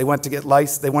reason was they went to get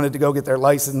they wanted to go get their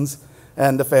license,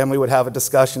 and the family would have a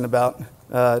discussion about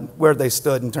where they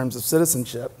stood in terms of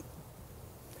citizenship.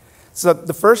 So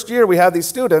the first year we have these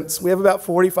students, we have about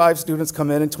 45 students come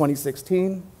in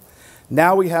 2016.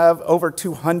 Now we have over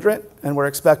 200, and we're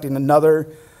expecting another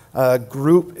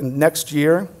group next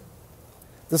year.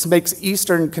 This makes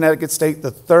Eastern Connecticut State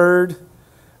the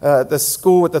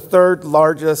school with the third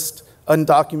largest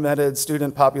undocumented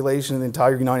student population in the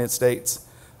entire United States.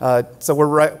 So we're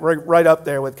right up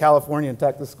there with California and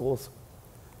Texas schools,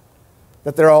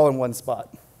 that they're all in one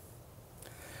spot.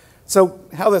 So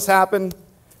how this happened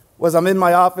was I'm in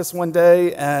my office one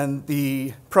day, and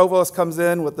the provost comes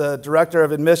in with the director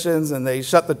of admissions, and they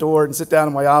shut the door and sit down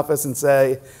in my office and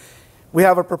say, we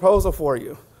have a proposal for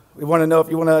you. We want to know if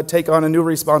you want to take on a new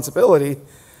responsibility.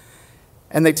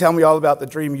 And they tell me all about the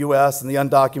Dream US and the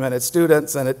undocumented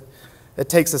students, and it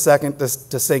takes a second to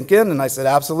sink in, and I said,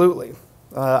 absolutely.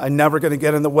 I'm never going to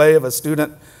get in the way of a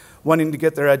student wanting to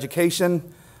get their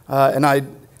education, and I,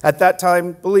 at that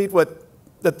time, believed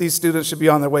that these students should be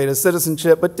on their way to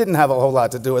citizenship, but didn't have a whole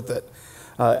lot to do with it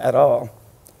at all.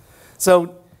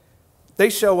 So they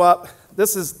show up.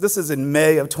 This is in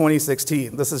May of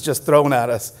 2016. This is just thrown at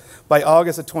us. By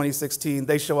August of 2016,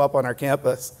 they show up on our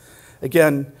campus.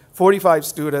 Again, 45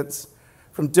 students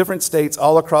from different states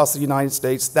all across the United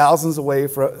States, thousands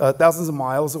of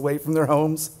miles away from their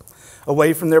homes,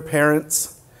 away from their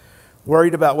parents,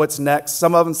 worried about what's next.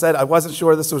 Some of them said, I wasn't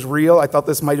sure this was real. I thought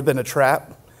this might have been a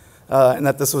trap, and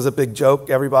that this was a big joke.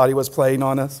 Everybody was playing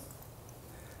on us.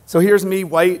 So here's me,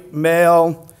 white,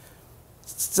 male,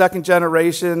 second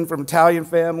generation from Italian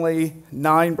family,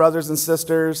 9 brothers and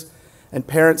sisters, and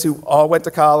parents who all went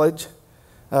to college.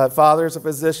 Father's a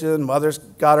physician, mother's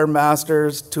got her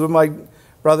master's. 2 of my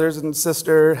brothers and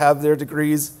sister have their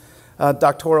degrees,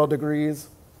 doctoral degrees.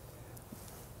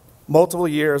 Multiple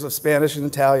years of Spanish and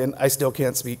Italian. I still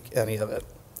can't speak any of it.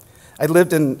 I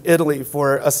lived in Italy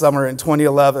for a summer in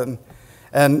 2011,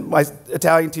 and my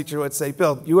Italian teacher would say,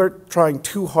 Bill, you are trying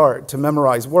too hard to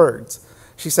memorize words.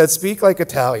 She said, speak like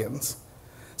Italians.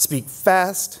 speak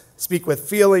fast, speak with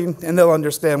feeling, and they'll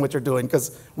understand what you're doing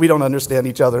because we don't understand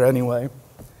each other anyway.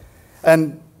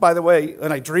 And by the way,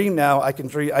 when I dream now, I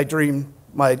dream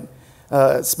my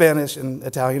Spanish and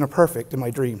Italian are perfect in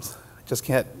my dreams. I just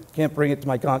can't bring it to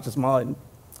my conscious mind.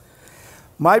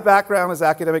 My background is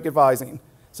academic advising.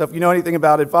 So if you know anything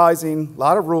about advising, a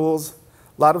lot of rules,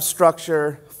 a lot of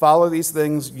structure, follow these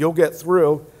things, you'll get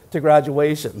through to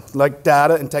graduation. Like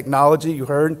data and technology, you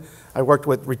heard, I worked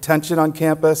with retention on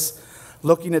campus,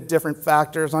 looking at different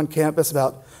factors on campus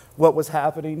about what was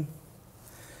happening.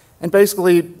 And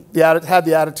basically, had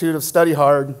the attitude of study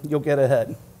hard, you'll get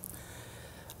ahead.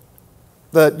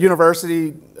 The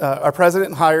university, our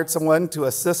president hired someone to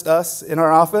assist us in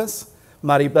our office,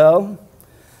 Maribel.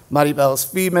 Maribel's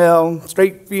female,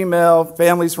 straight female,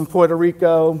 families from Puerto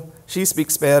Rico. She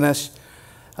speaks Spanish.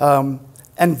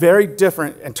 And very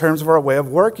different in terms of our way of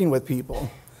working with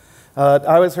people.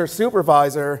 I was her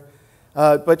supervisor,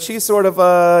 but she's sort of,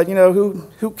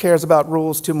 who cares about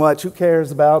rules too much? Who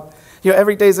cares about,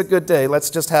 every day's a good day.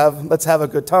 Let's have a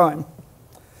good time.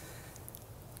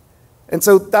 And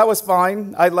so that was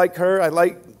fine. I like her. I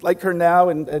like her now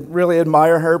and really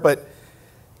admire her, but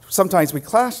sometimes we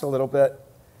clashed a little bit.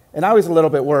 And I was a little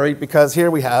bit worried because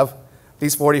here we have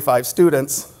these 45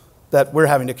 students that we're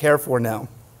having to care for now.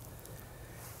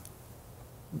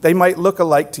 They might look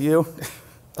alike to you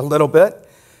a little bit.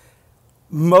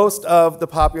 Most of the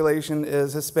population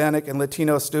is Hispanic and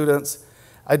Latino students.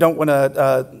 I don't want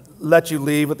to let you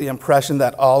leave with the impression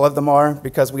that all of them are,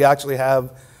 because we actually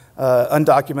have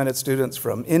undocumented students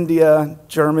from India,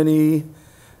 Germany,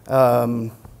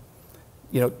 down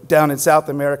in South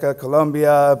America,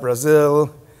 Colombia,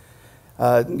 Brazil,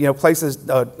 places,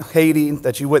 Haiti,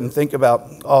 that you wouldn't think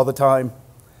about all the time.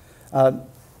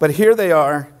 But here they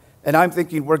are, and I'm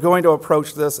thinking we're going to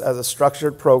approach this as a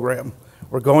structured program.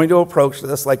 We're going to approach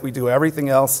this like we do everything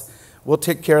else. We'll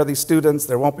take care of these students.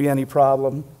 There won't be any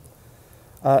problem.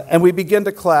 And we begin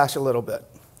to clash a little bit.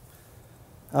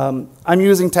 I'm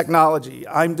using technology.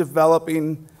 I'm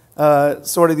developing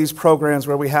sort of these programs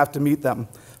where we have to meet them.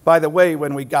 By the way,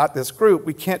 when we got this group,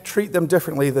 we can't treat them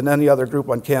differently than any other group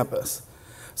on campus.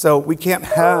 So we couldn't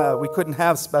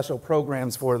have special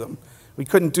programs for them. We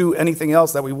couldn't do anything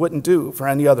else that we wouldn't do for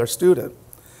any other student.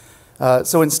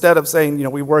 So instead of saying,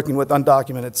 we're working with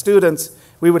undocumented students,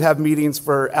 we would have meetings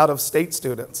for out-of-state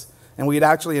students. And we'd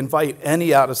actually invite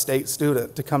any out-of-state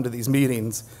student to come to these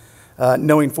meetings,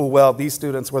 knowing full well these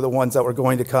students were the ones that were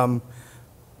going to come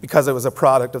because it was a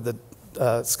product of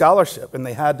the scholarship, and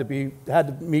they had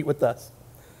to meet with us.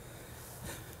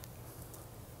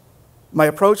 My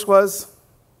approach was,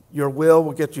 your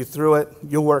will get you through it.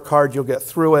 You'll work hard, you'll get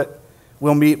through it.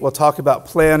 We'll meet, we'll talk about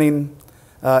planning.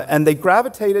 And they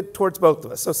gravitated towards both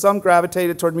of us. So some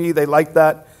gravitated toward me, they liked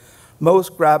that.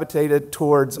 Most gravitated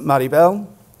towards Maribel.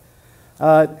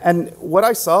 And what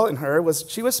I saw in her was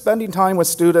she was spending time with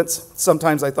students,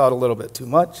 sometimes I thought a little bit too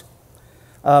much,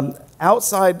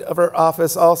 outside of her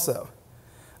office also.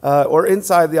 Or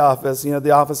inside the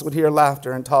office would hear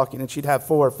laughter and talking, and she'd have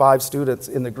 4 or 5 students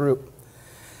in the group,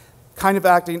 kind of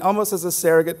acting almost as a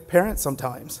surrogate parent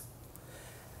sometimes.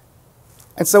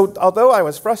 And so, although I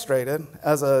was frustrated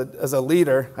as a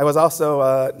leader, I was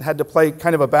also had to play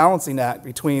kind of a balancing act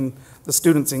between the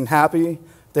students being happy,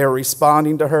 they were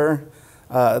responding to her,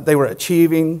 they were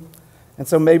achieving, and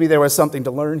so maybe there was something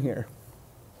to learn here.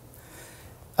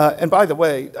 And by the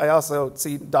way, I also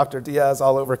see Dr. Diaz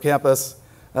all over campus,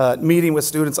 meeting with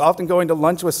students, often going to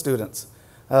lunch with students,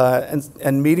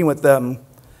 and meeting with them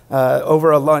over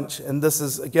a lunch. And this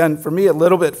is, again, for me, a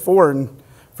little bit foreign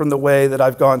from the way that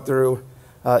I've gone through,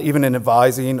 even in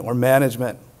advising or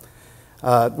management,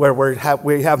 where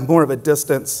we have more of a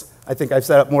distance. I think I've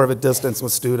set up more of a distance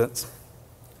with students.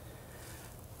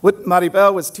 What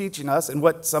Maribel was teaching us, and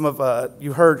what some of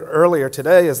you heard earlier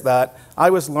today, is that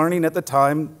I was learning at the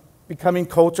time, becoming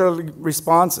culturally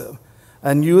responsive,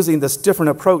 and using this different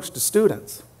approach to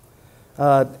students,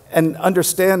 and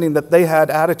understanding that they had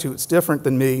attitudes different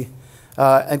than me,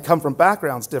 and come from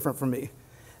backgrounds different from me.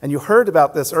 And you heard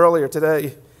about this earlier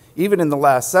today, even in the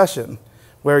last session,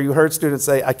 where you heard students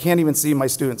say, I can't even see my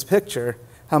student's picture.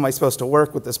 How am I supposed to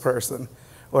work with this person?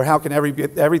 Or how can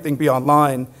everything be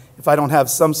online if I don't have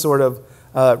some sort of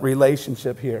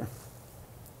relationship here?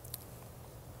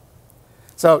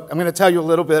 So I'm going to tell you a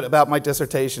little bit about my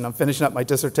dissertation. I'm finishing up my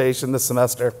dissertation this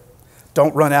semester.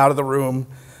 Don't run out of the room.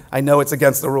 I know it's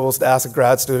against the rules to ask a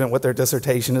grad student what their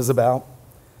dissertation is about.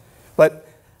 But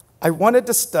I wanted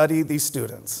to study these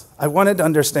students. I wanted to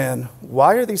understand,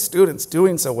 why are these students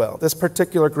doing so well, this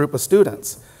particular group of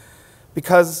students?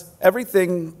 because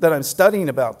everything that I'm studying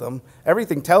about them,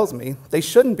 everything tells me they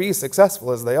shouldn't be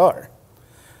successful as they are.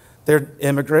 They're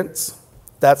immigrants.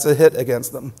 That's a hit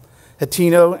against them.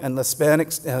 Latino and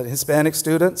Hispanic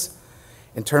students,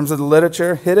 in terms of the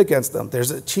literature, hit against them.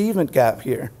 There's an achievement gap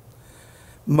here.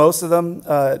 Most of them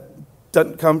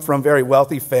don't come from very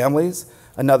wealthy families,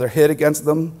 another hit against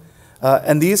them.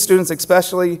 And these students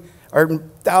especially are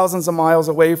thousands of miles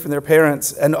away from their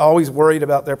parents and always worried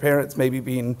about their parents maybe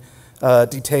being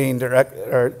detained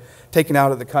or taken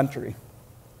out of the country.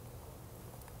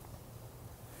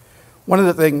 One of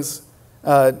the things,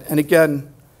 and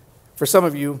again, for some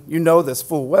of you, you know this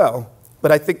full well,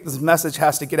 but I think this message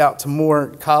has to get out to more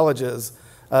colleges,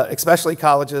 especially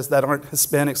colleges that aren't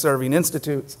Hispanic-serving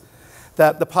institutes,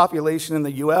 that the population in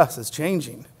the U.S. is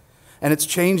changing. And it's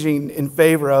changing in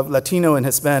favor of Latino and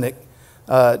Hispanic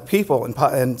people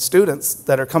and students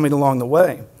that are coming along the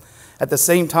way. At the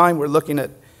same time, we're looking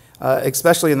at,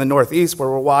 especially in the Northeast, where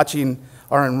we're watching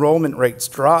our enrollment rates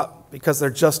drop because there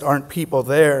just aren't people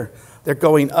there. They're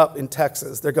going up in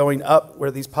Texas. They're going up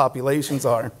where these populations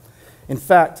are. In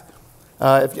fact,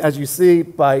 as you see,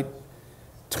 by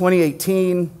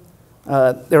 2018,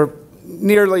 there were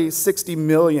nearly 60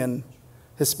 million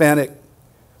Hispanic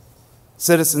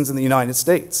citizens in the United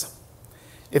States.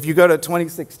 If you go to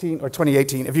 2016 or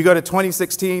 2018, if you go to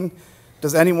 2016,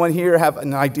 does anyone here have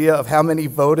an idea of how many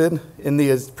voted in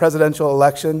the presidential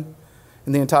election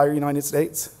in the entire United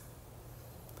States?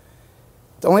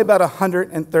 Only about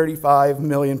 135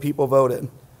 million people voted.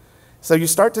 So you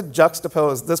start to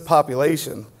juxtapose this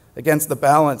population against the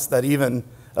balance that even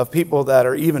of people that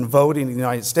are even voting in the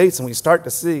United States, and we start to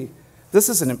see this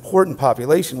is an important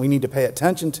population we need to pay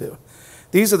attention to.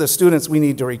 These are the students we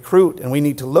need to recruit and we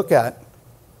need to look at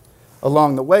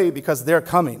along the way because they're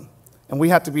coming, and we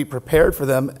have to be prepared for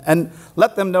them and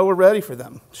let them know we're ready for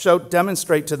them.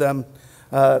 Demonstrate to them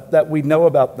that we know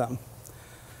about them.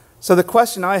 So the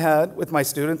question I had with my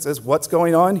students is, what's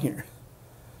going on here?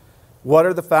 What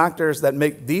are the factors that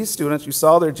make these students, you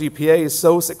saw their GPAs,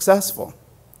 so successful?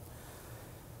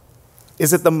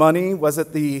 Is it the money? Was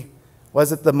it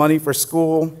the money for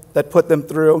school that put them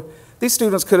through? These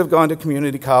students could have gone to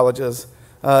community colleges.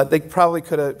 They probably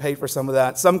could have paid for some of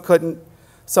that. Some couldn't.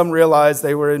 Some realized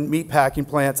they were in meat packing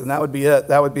plants, and that would be it.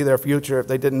 That would be their future if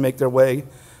they didn't make their way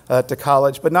to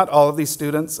college. But not all of these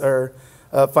students are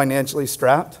financially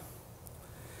strapped.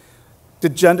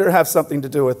 Did gender have something to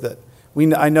do with it?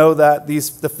 I know that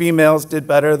the females did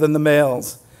better than the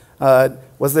males.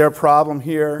 Was there a problem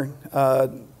here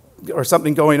or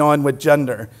something going on with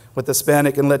gender, with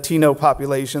Hispanic and Latino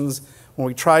populations? When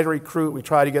we try to recruit, we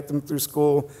try to get them through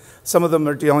school. Some of them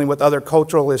are dealing with other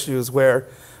cultural issues where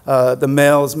the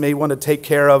males may want to take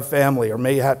care of family or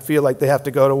may feel like they have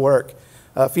to go to work.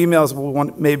 Females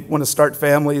may want to start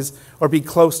families or be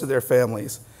close to their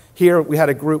families. Here we had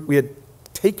a group we had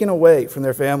taken away from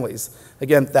their families,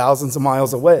 again, thousands of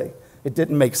miles away. It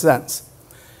didn't make sense.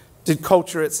 Did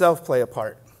culture itself play a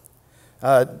part?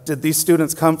 Did these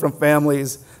students come from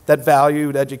families that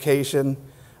valued education?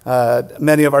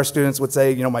 Many of our students would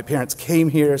say, you know, my parents came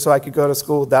here so I could go to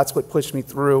school. That's what pushed me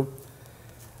through.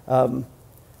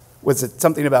 Was it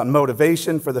something about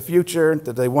motivation for the future?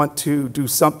 Did they want to do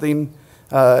something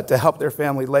to help their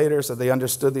family later so they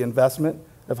understood the investment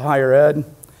of higher ed?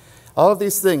 All of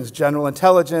these things, general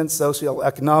intelligence,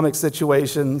 socioeconomic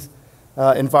situations,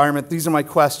 environment, these are my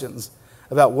questions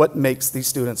about what makes these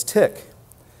students tick.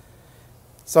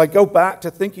 So I go back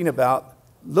to thinking about,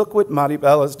 look what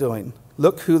Maribel is doing.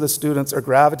 Look who the students are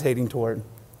gravitating toward.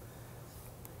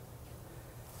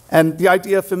 And the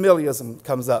idea of familialism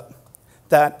comes up,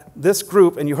 that this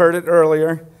group, and you heard it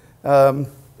earlier,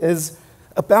 is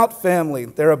about family.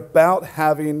 They're about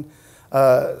having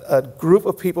a group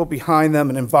of people behind them,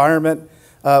 an environment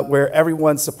where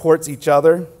everyone supports each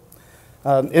other.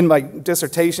 In my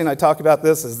dissertation, I talk about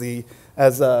this as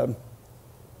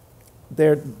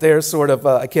they're sort of,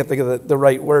 I can't think of the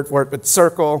right word for it, but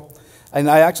circle. And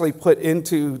I actually put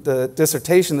into the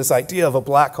dissertation this idea of a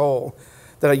black hole,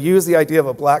 that I use the idea of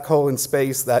a black hole in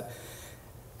space, that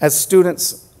as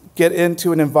students get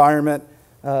into an environment,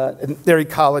 their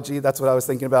ecology, that's what I was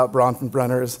thinking about,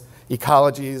 Bronfenbrenner's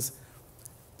ecologies,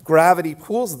 gravity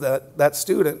pulls that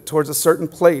student towards a certain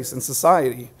place in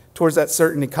society, towards that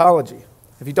certain ecology.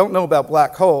 If you don't know about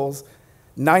black holes,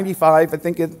 95%, I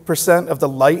think, of the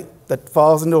light that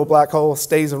falls into a black hole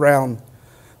stays around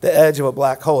the edge of a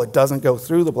black hole. It doesn't go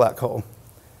through the black hole.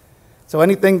 So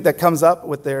anything that comes up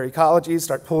with their ecologies,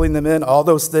 start pulling them in, all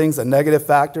those things, the negative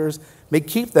factors, may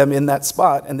keep them in that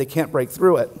spot and they can't break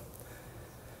through it.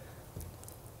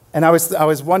 And I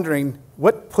was wondering,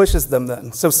 what pushes them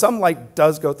then? So some light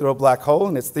does go through a black hole,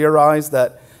 and it's theorized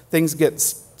that things get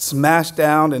smashed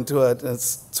down into a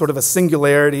sort of a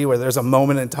singularity where there's a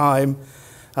moment in time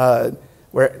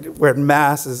where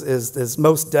mass is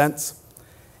most dense.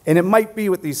 And it might be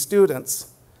with these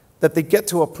students that they get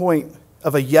to a point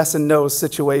of a yes and no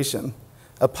situation,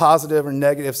 a positive or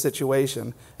negative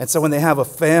situation. And so when they have a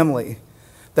family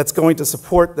that's going to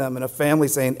support them, and a family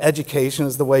saying education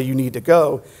is the way you need to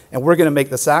go, and we're going to make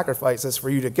the sacrifices for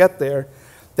you to get there,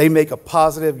 they make a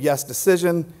positive yes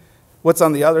decision. What's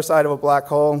on the other side of a black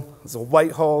hole is a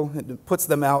white hole, and it puts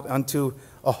them out onto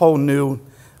a whole new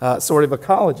sort of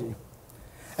ecology.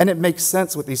 And it makes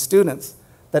sense with these students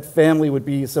that family would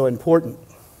be so important.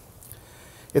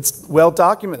 It's well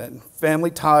documented.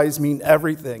 Family ties mean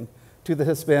everything to the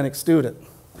Hispanic student.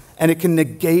 And it can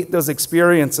negate those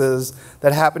experiences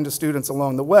that happen to students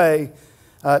along the way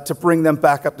to bring them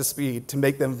back up to speed, to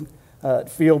make them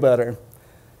feel better.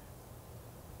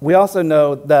 We also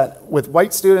know that with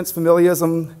white students,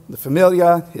 familialism, the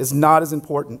familia, is not as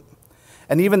important.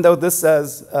 And even though this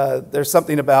says there's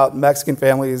something about Mexican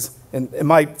families, and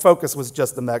my focus was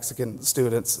just the Mexican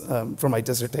students for my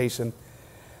dissertation,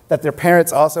 that their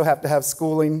parents also have to have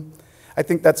schooling. I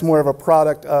think that's more of a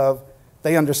product of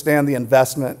they understand the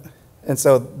investment, and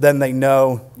so then they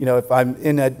know, if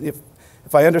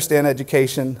I understand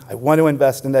education, I want to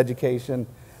invest in education,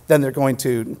 then they're going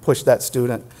to push that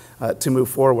student to move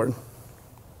forward.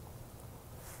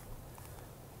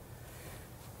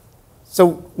 So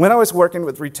when I was working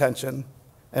with retention,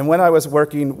 and when I was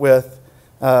working with,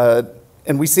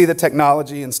 and we see the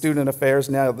technology and student affairs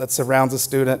now that surrounds a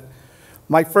student,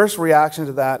 my first reaction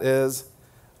to that is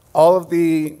all of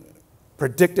the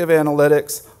predictive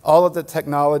analytics, all of the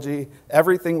technology,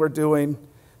 everything we're doing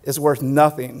is worth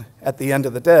nothing at the end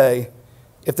of the day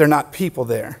if they're not people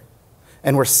there.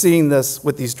 And we're seeing this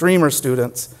with these dreamer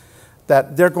students,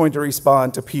 that they're going to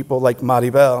respond to people like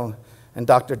Maribel and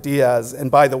Dr. Diaz. And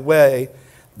by the way,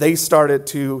 they started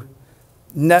to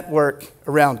network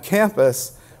around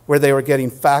campus where they were getting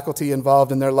faculty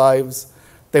involved in their lives.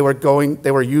 They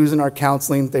were using our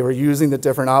counseling, they were using the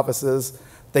different offices,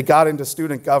 they got into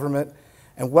student government.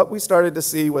 And what we started to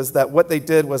see was that what they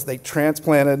did was they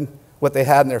transplanted what they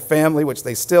had in their family, which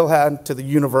they still had, to the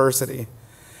university.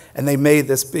 And they made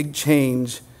this big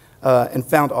change and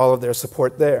found all of their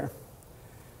support there.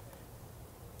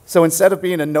 So instead of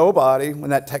being a nobody, when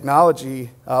that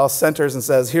technology all centers and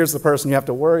says, here's the person you have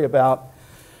to worry about,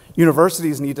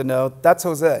 universities need to know that's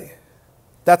Jose.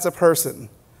 That's a person.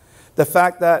 The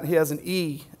fact that he has an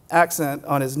E accent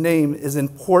on his name is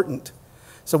important.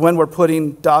 So when we're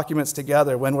putting documents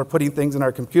together, when we're putting things in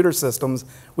our computer systems,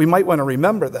 we might want to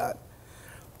remember that.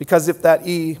 Because if that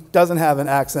E doesn't have an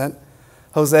accent,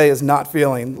 Jose is not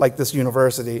feeling like this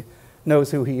university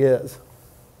knows who he is.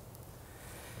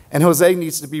 And Jose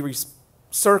needs to be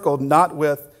circled not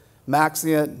with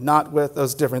Maxient, not with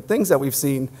those different things that we've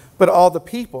seen, but all the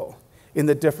people in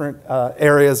the different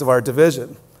areas of our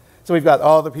division. So we've got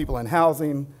all the people in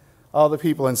housing, all the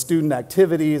people in student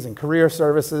activities and career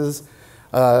services,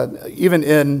 even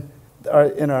in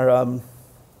our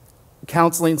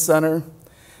counseling center.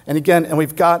 And again, and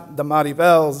we've got the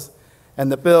Maribels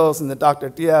and the Bills and the Dr.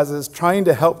 Diaz's trying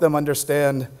to help them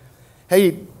understand,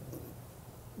 hey,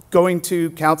 going to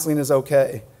counseling is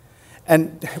okay.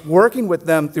 And working with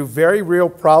them through very real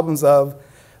problems of,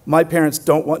 my parents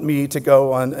don't want me to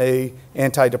go on an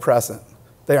antidepressant.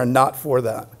 They are not for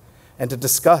that. And to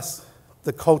discuss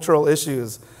the cultural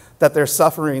issues that they're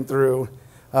suffering through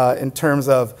in terms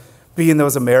of being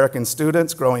those American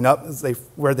students growing up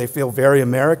where they feel very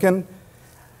American,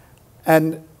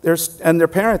 and their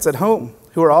parents at home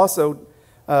who are also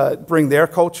bring their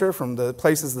culture from the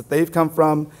places that they've come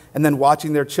from, and then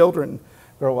watching their children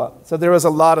grow up. So there was a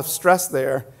lot of stress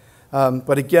there,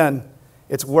 but again,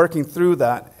 it's working through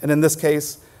that. And in this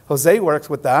case, Jose works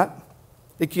with that.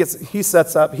 He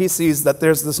sets up, he sees that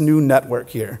there's this new network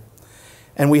here,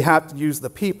 and we have to use the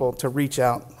people to reach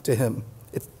out to him.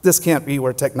 This can't be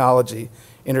where technology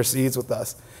intercedes with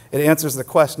us. It answers the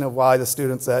question of why the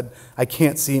student said, I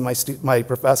can't see my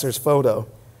professor's photo.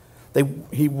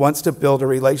 He wants to build a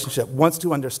relationship, wants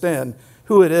to understand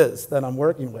who it is that I'm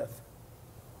working with.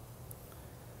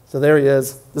 So there he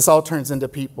is. This all turns into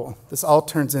people. This all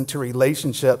turns into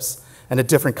relationships and a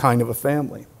different kind of a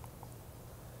family.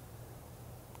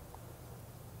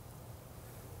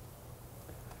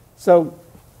 So,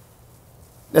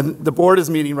 and the board is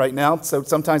meeting right now, so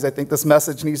sometimes I think this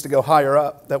message needs to go higher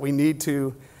up, that we need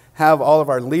to have all of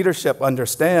our leadership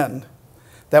understand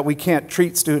that we can't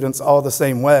treat students all the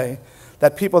same way,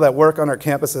 that people that work on our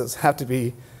campuses have to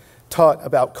be taught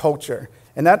about culture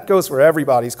And that goes for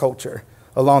everybody's culture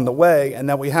along the way, and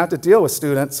that we have to deal with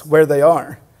students where they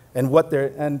are and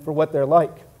for what they're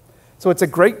like. So it's a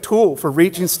great tool for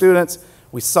reaching students.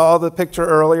 We saw the picture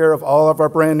earlier of all of our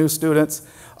brand new students.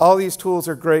 All these tools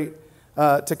are great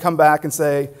to come back and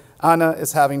say, Anna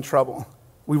is having trouble.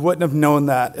 We wouldn't have known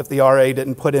that if the RA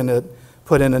didn't put in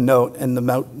a note and the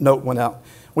note went out.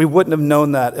 We wouldn't have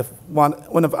known that if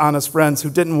one of Anna's friends who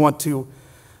didn't want to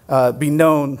be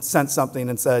known sent something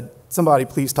and said, somebody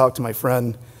please talk to my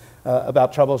friend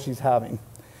about trouble she's having.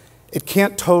 It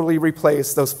can't totally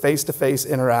replace those face-to-face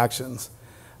interactions.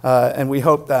 And we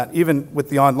hope that even with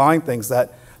the online things,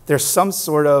 that there's some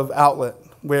sort of outlet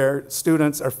where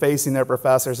students are facing their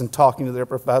professors and talking to their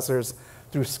professors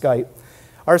through Skype.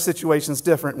 Our situation's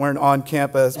different. We're an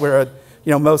on-campus, we're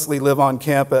a mostly live on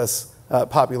campus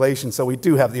population, so we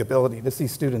do have the ability to see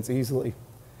students easily.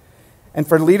 And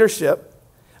for leadership,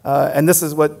 and this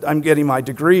is what I'm getting my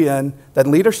degree in, that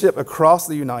leadership across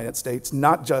the United States,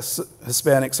 not just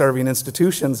Hispanic serving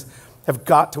institutions, have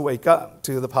got to wake up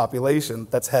to the population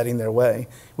that's heading their way.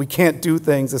 We can't do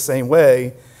things the same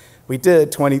way we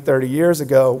did 20, 30 years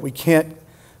ago. We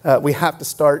have to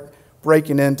start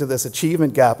breaking into this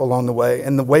achievement gap along the way,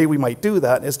 and the way we might do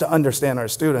that is to understand our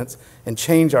students and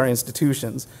change our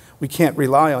institutions. We can't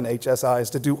rely on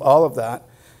HSIs to do all of that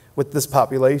with this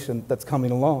population that's coming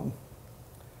along.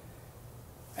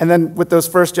 And then with those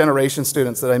first generation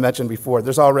students that I mentioned before,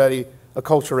 there's already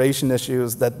acculturation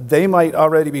issues that they might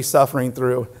already be suffering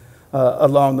through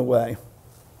along the way.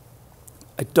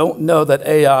 I don't know that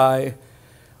AI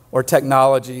or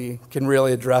technology can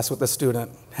really address with a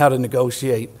student how to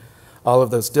negotiate all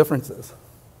of those differences.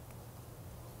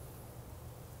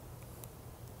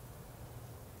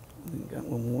 Got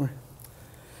one more.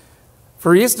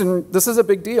 For Eastern, this is a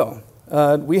big deal.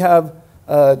 We have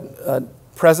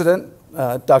President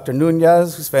Dr.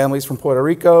 Nunez, whose family's from Puerto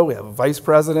Rico. We have a vice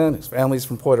president whose family's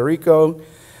from Puerto Rico.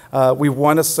 We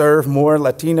want to serve more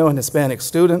Latino and Hispanic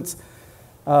students.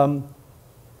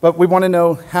 But we want to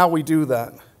know how we do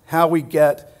that, how we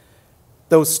get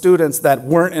those students that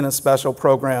weren't in a special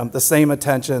program the same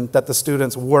attention that the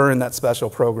students were in that special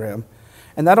program.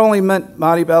 And that only meant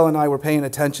Maribel and I were paying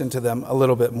attention to them a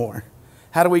little bit more.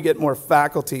 How do we get more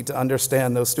faculty to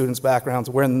understand those students' backgrounds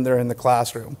when they're in the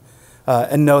classroom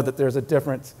and know that there's a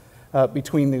difference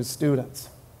between these students?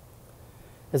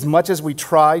 As much as we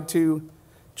tried to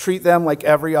treat them like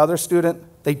every other student,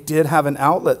 they did have an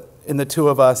outlet in the two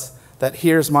of us that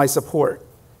here's my support.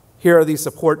 Here are these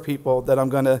support people that I'm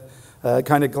going to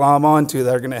kind of glom onto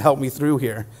that are going to help me through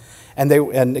here. And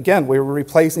again, we were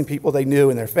replacing people they knew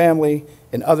in their family,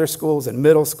 in other schools, in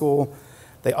middle school.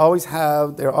 They always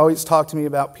talk to me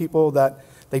about people that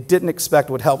they didn't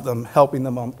expect would help them, helping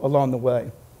them along the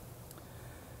way.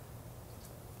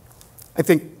 I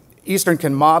think Eastern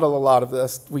can model a lot of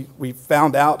this. I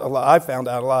found out a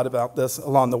lot about this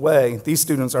along the way. These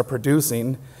students are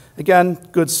producing, again,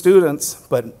 good students,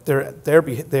 but their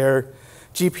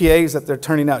GPAs that they're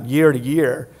turning out year to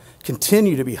year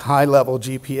continue to be high-level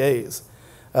GPAs.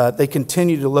 They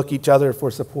continue to look each other for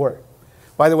support.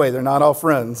 By the way, they're not all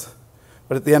friends,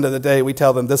 but at the end of the day, we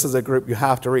tell them this is a group you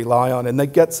have to rely on, and they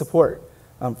get support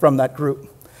from that group.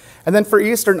 And then for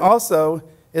Eastern also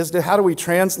is to how do we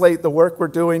translate the work we're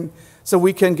doing so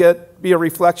we can be a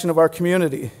reflection of our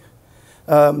community.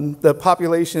 The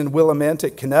population in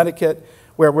Willimantic, Connecticut,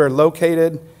 where we're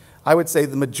located, I would say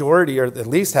the majority, or at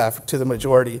least half to the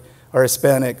majority, are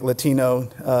Hispanic,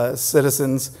 Latino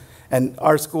citizens. And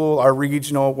our school, our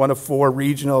regional, one of 4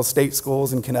 regional state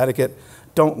schools in Connecticut,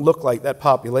 don't look like that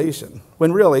population,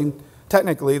 when really,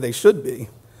 technically, they should be.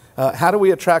 How do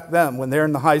we attract them when they're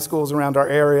in the high schools around our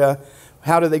area?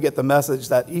 How do they get the message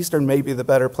that Eastern may be the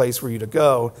better place for you to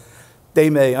go? They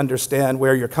may understand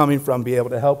where you're coming from, be able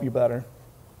to help you better.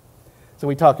 So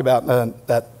we talk about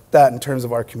that in terms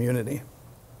of our community.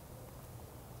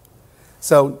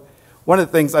 So one of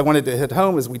the things I wanted to hit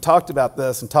home is we talked about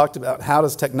this and talked about how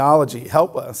does technology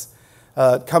help us.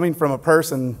 Coming from a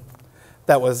person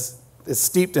that is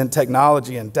steeped in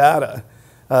technology and data,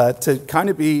 to kind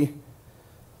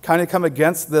of come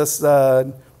against this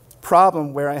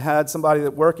problem where I had somebody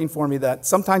working for me that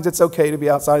sometimes it's okay to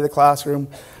be outside of the classroom,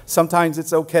 sometimes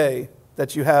it's okay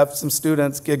that you have some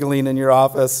students giggling in your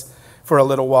office for a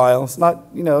little while. It's not,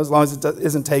 as long as it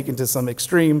isn't taken to some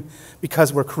extreme,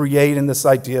 because we're creating this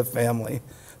idea of family,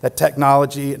 that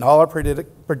technology and all our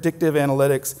predictive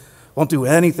analytics won't do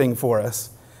anything for us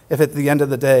if at the end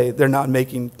of the day they're not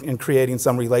making and creating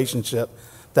some relationship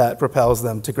that propels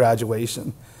them to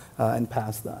graduation and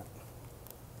past that.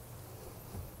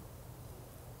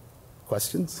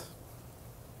 Questions?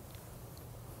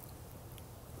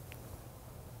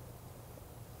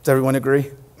 Does everyone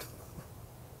agree?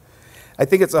 I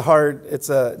think it's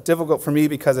difficult for me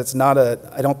because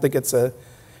I don't think it's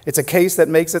a case that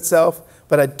makes itself,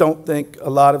 but I don't think a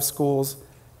lot of schools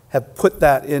have put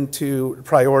that into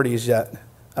priorities yet,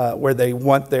 where they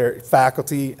want their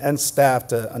faculty and staff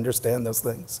to understand those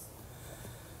things.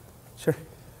 Sure.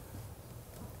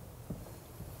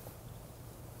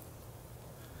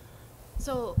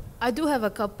 So I do have a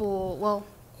couple,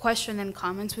 question and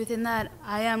comments within that.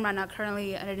 I am right now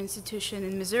currently at an institution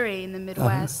in Missouri in the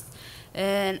Midwest,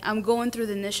 and I'm going through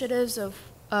the initiatives of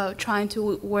trying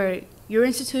to, where your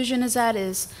institution is at,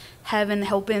 is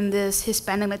helping this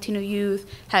Hispanic Latino youth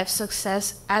have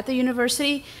success at the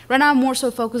university. Right now, I'm more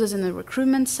so focused in the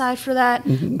recruitment side for that.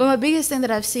 But my biggest thing that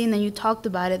I've seen, and you talked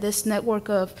about it, this network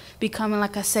of becoming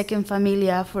like a second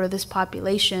familia for this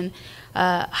population.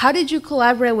 How did you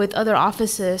collaborate with other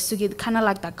offices to get kind of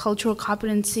like that cultural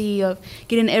competency of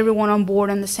getting everyone on board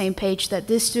on the same page, that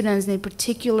these students need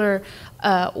particular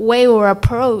way or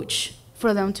approach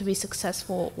for them to be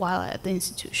successful while at the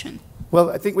institution? Well,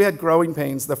 I think we had growing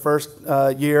pains the first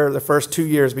year, the first 2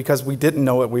 years, because we didn't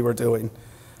know what we were doing.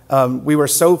 We were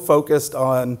so focused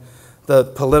on the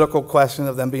political question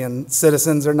of them being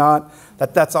citizens or not,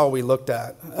 that's all we looked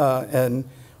at. And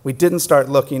we didn't start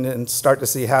looking and start to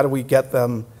see how do we get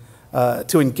them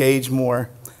to engage more.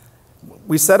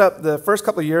 We set up, the first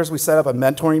couple of years, we set up a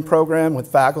mentoring program with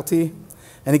faculty.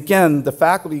 And again, the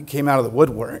faculty came out of the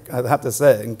woodwork, I have to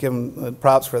say, and give them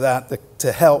props for that,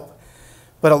 to help.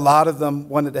 But a lot of them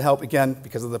wanted to help, again,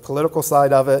 because of the political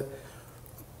side of it.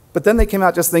 But then they came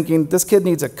out just thinking, this kid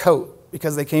needs a coat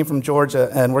because they came from Georgia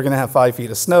and we're going to have 5 feet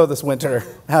of snow this winter.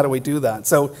 How do we do that?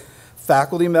 So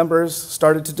faculty members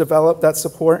started to develop that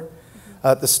support.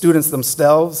 The students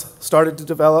themselves started to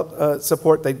develop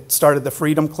support. They started the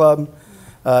Freedom Club.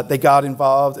 They got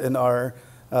involved in our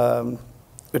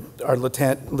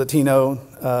Latino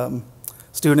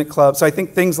student club. So I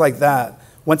think things like that,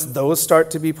 once those start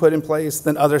to be put in place,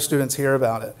 then other students hear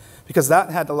about it. Because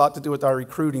that had a lot to do with our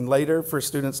recruiting later for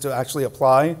students to actually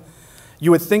apply.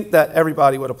 You would think that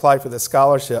everybody would apply for this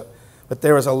scholarship, but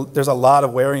there's a lot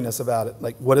of wariness about it.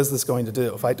 Like, what is this going to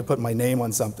do if I had to put my name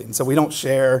on something? So we don't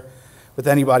share with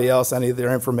anybody else any of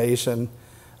their information.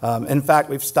 In fact,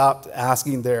 we've stopped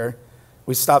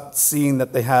we stopped seeing that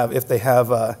if they have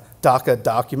DACA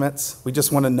documents. We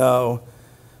just want to know,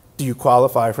 do you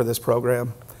qualify for this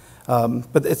program?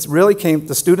 But it's really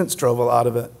the students drove a lot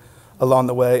of it along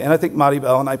the way. And I think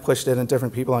Maribel and I pushed it, and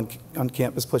different people on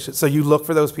campus pushed it. So you look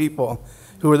for those people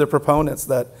who are the proponents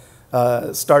that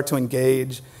start to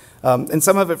engage. And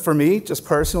some of it for me, just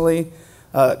personally,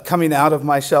 coming out of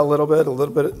my shell a little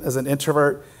bit as an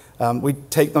introvert,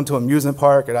 we'd take them to an amusement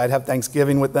park, and I'd have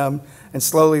Thanksgiving with them. And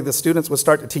slowly the students would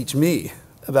start to teach me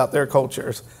about their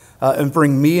cultures and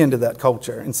bring me into that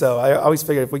culture. And so I always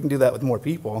figured if we can do that with more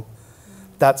people,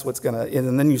 that's what's going to,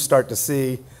 and then you start to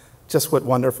see just what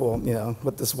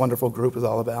this wonderful group is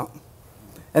all about.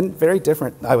 And very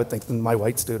different, I would think, than my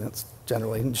white students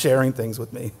generally, and sharing things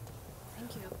with me.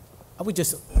 Thank you. I would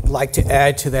just like to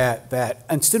add to that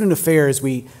in student affairs,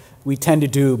 we tend to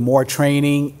do more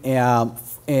training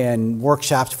and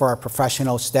workshops for our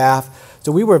professional staff.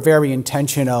 So we were very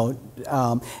intentional.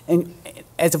 And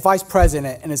as a vice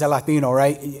president and as a Latino,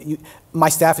 right, my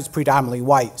staff is predominantly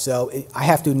white. So I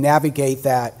have to navigate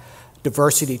that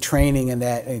diversity training and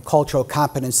that cultural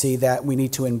competency that we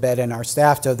need to embed in our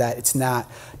staff so that it's not,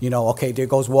 okay, there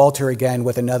goes Walter again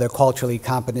with another culturally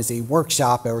competency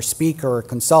workshop or speaker or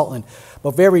consultant,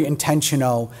 but very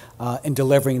intentional in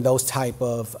delivering those type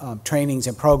of trainings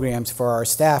and programs for our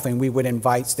staff, and we would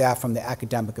invite staff from the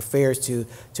academic affairs to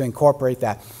incorporate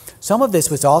that. Some of this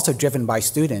was also driven by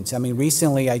students. I mean,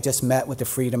 recently I just met with the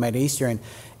Freedom at Eastern,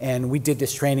 and we did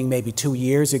this training maybe 2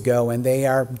 years ago, and they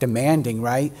are demanding,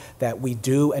 right, that we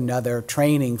do another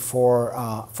training for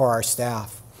our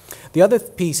staff. The other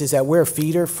piece is that we're a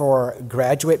feeder for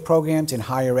graduate programs in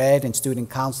higher ed and student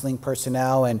counseling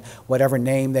personnel and whatever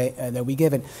name that we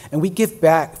give it. And we give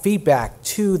back feedback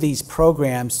to these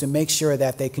programs to make sure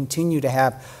that they continue to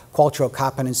have cultural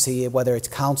competency, whether it's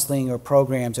counseling or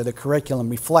programs or the curriculum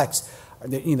reflects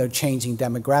the changing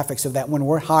demographics, so that when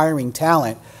we're hiring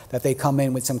talent, that they come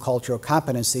in with some cultural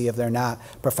competency if they're not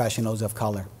professionals of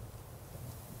color.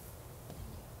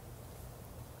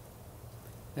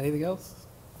 Anything else?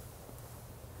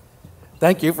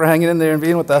 Thank you for hanging in there and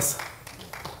being with us.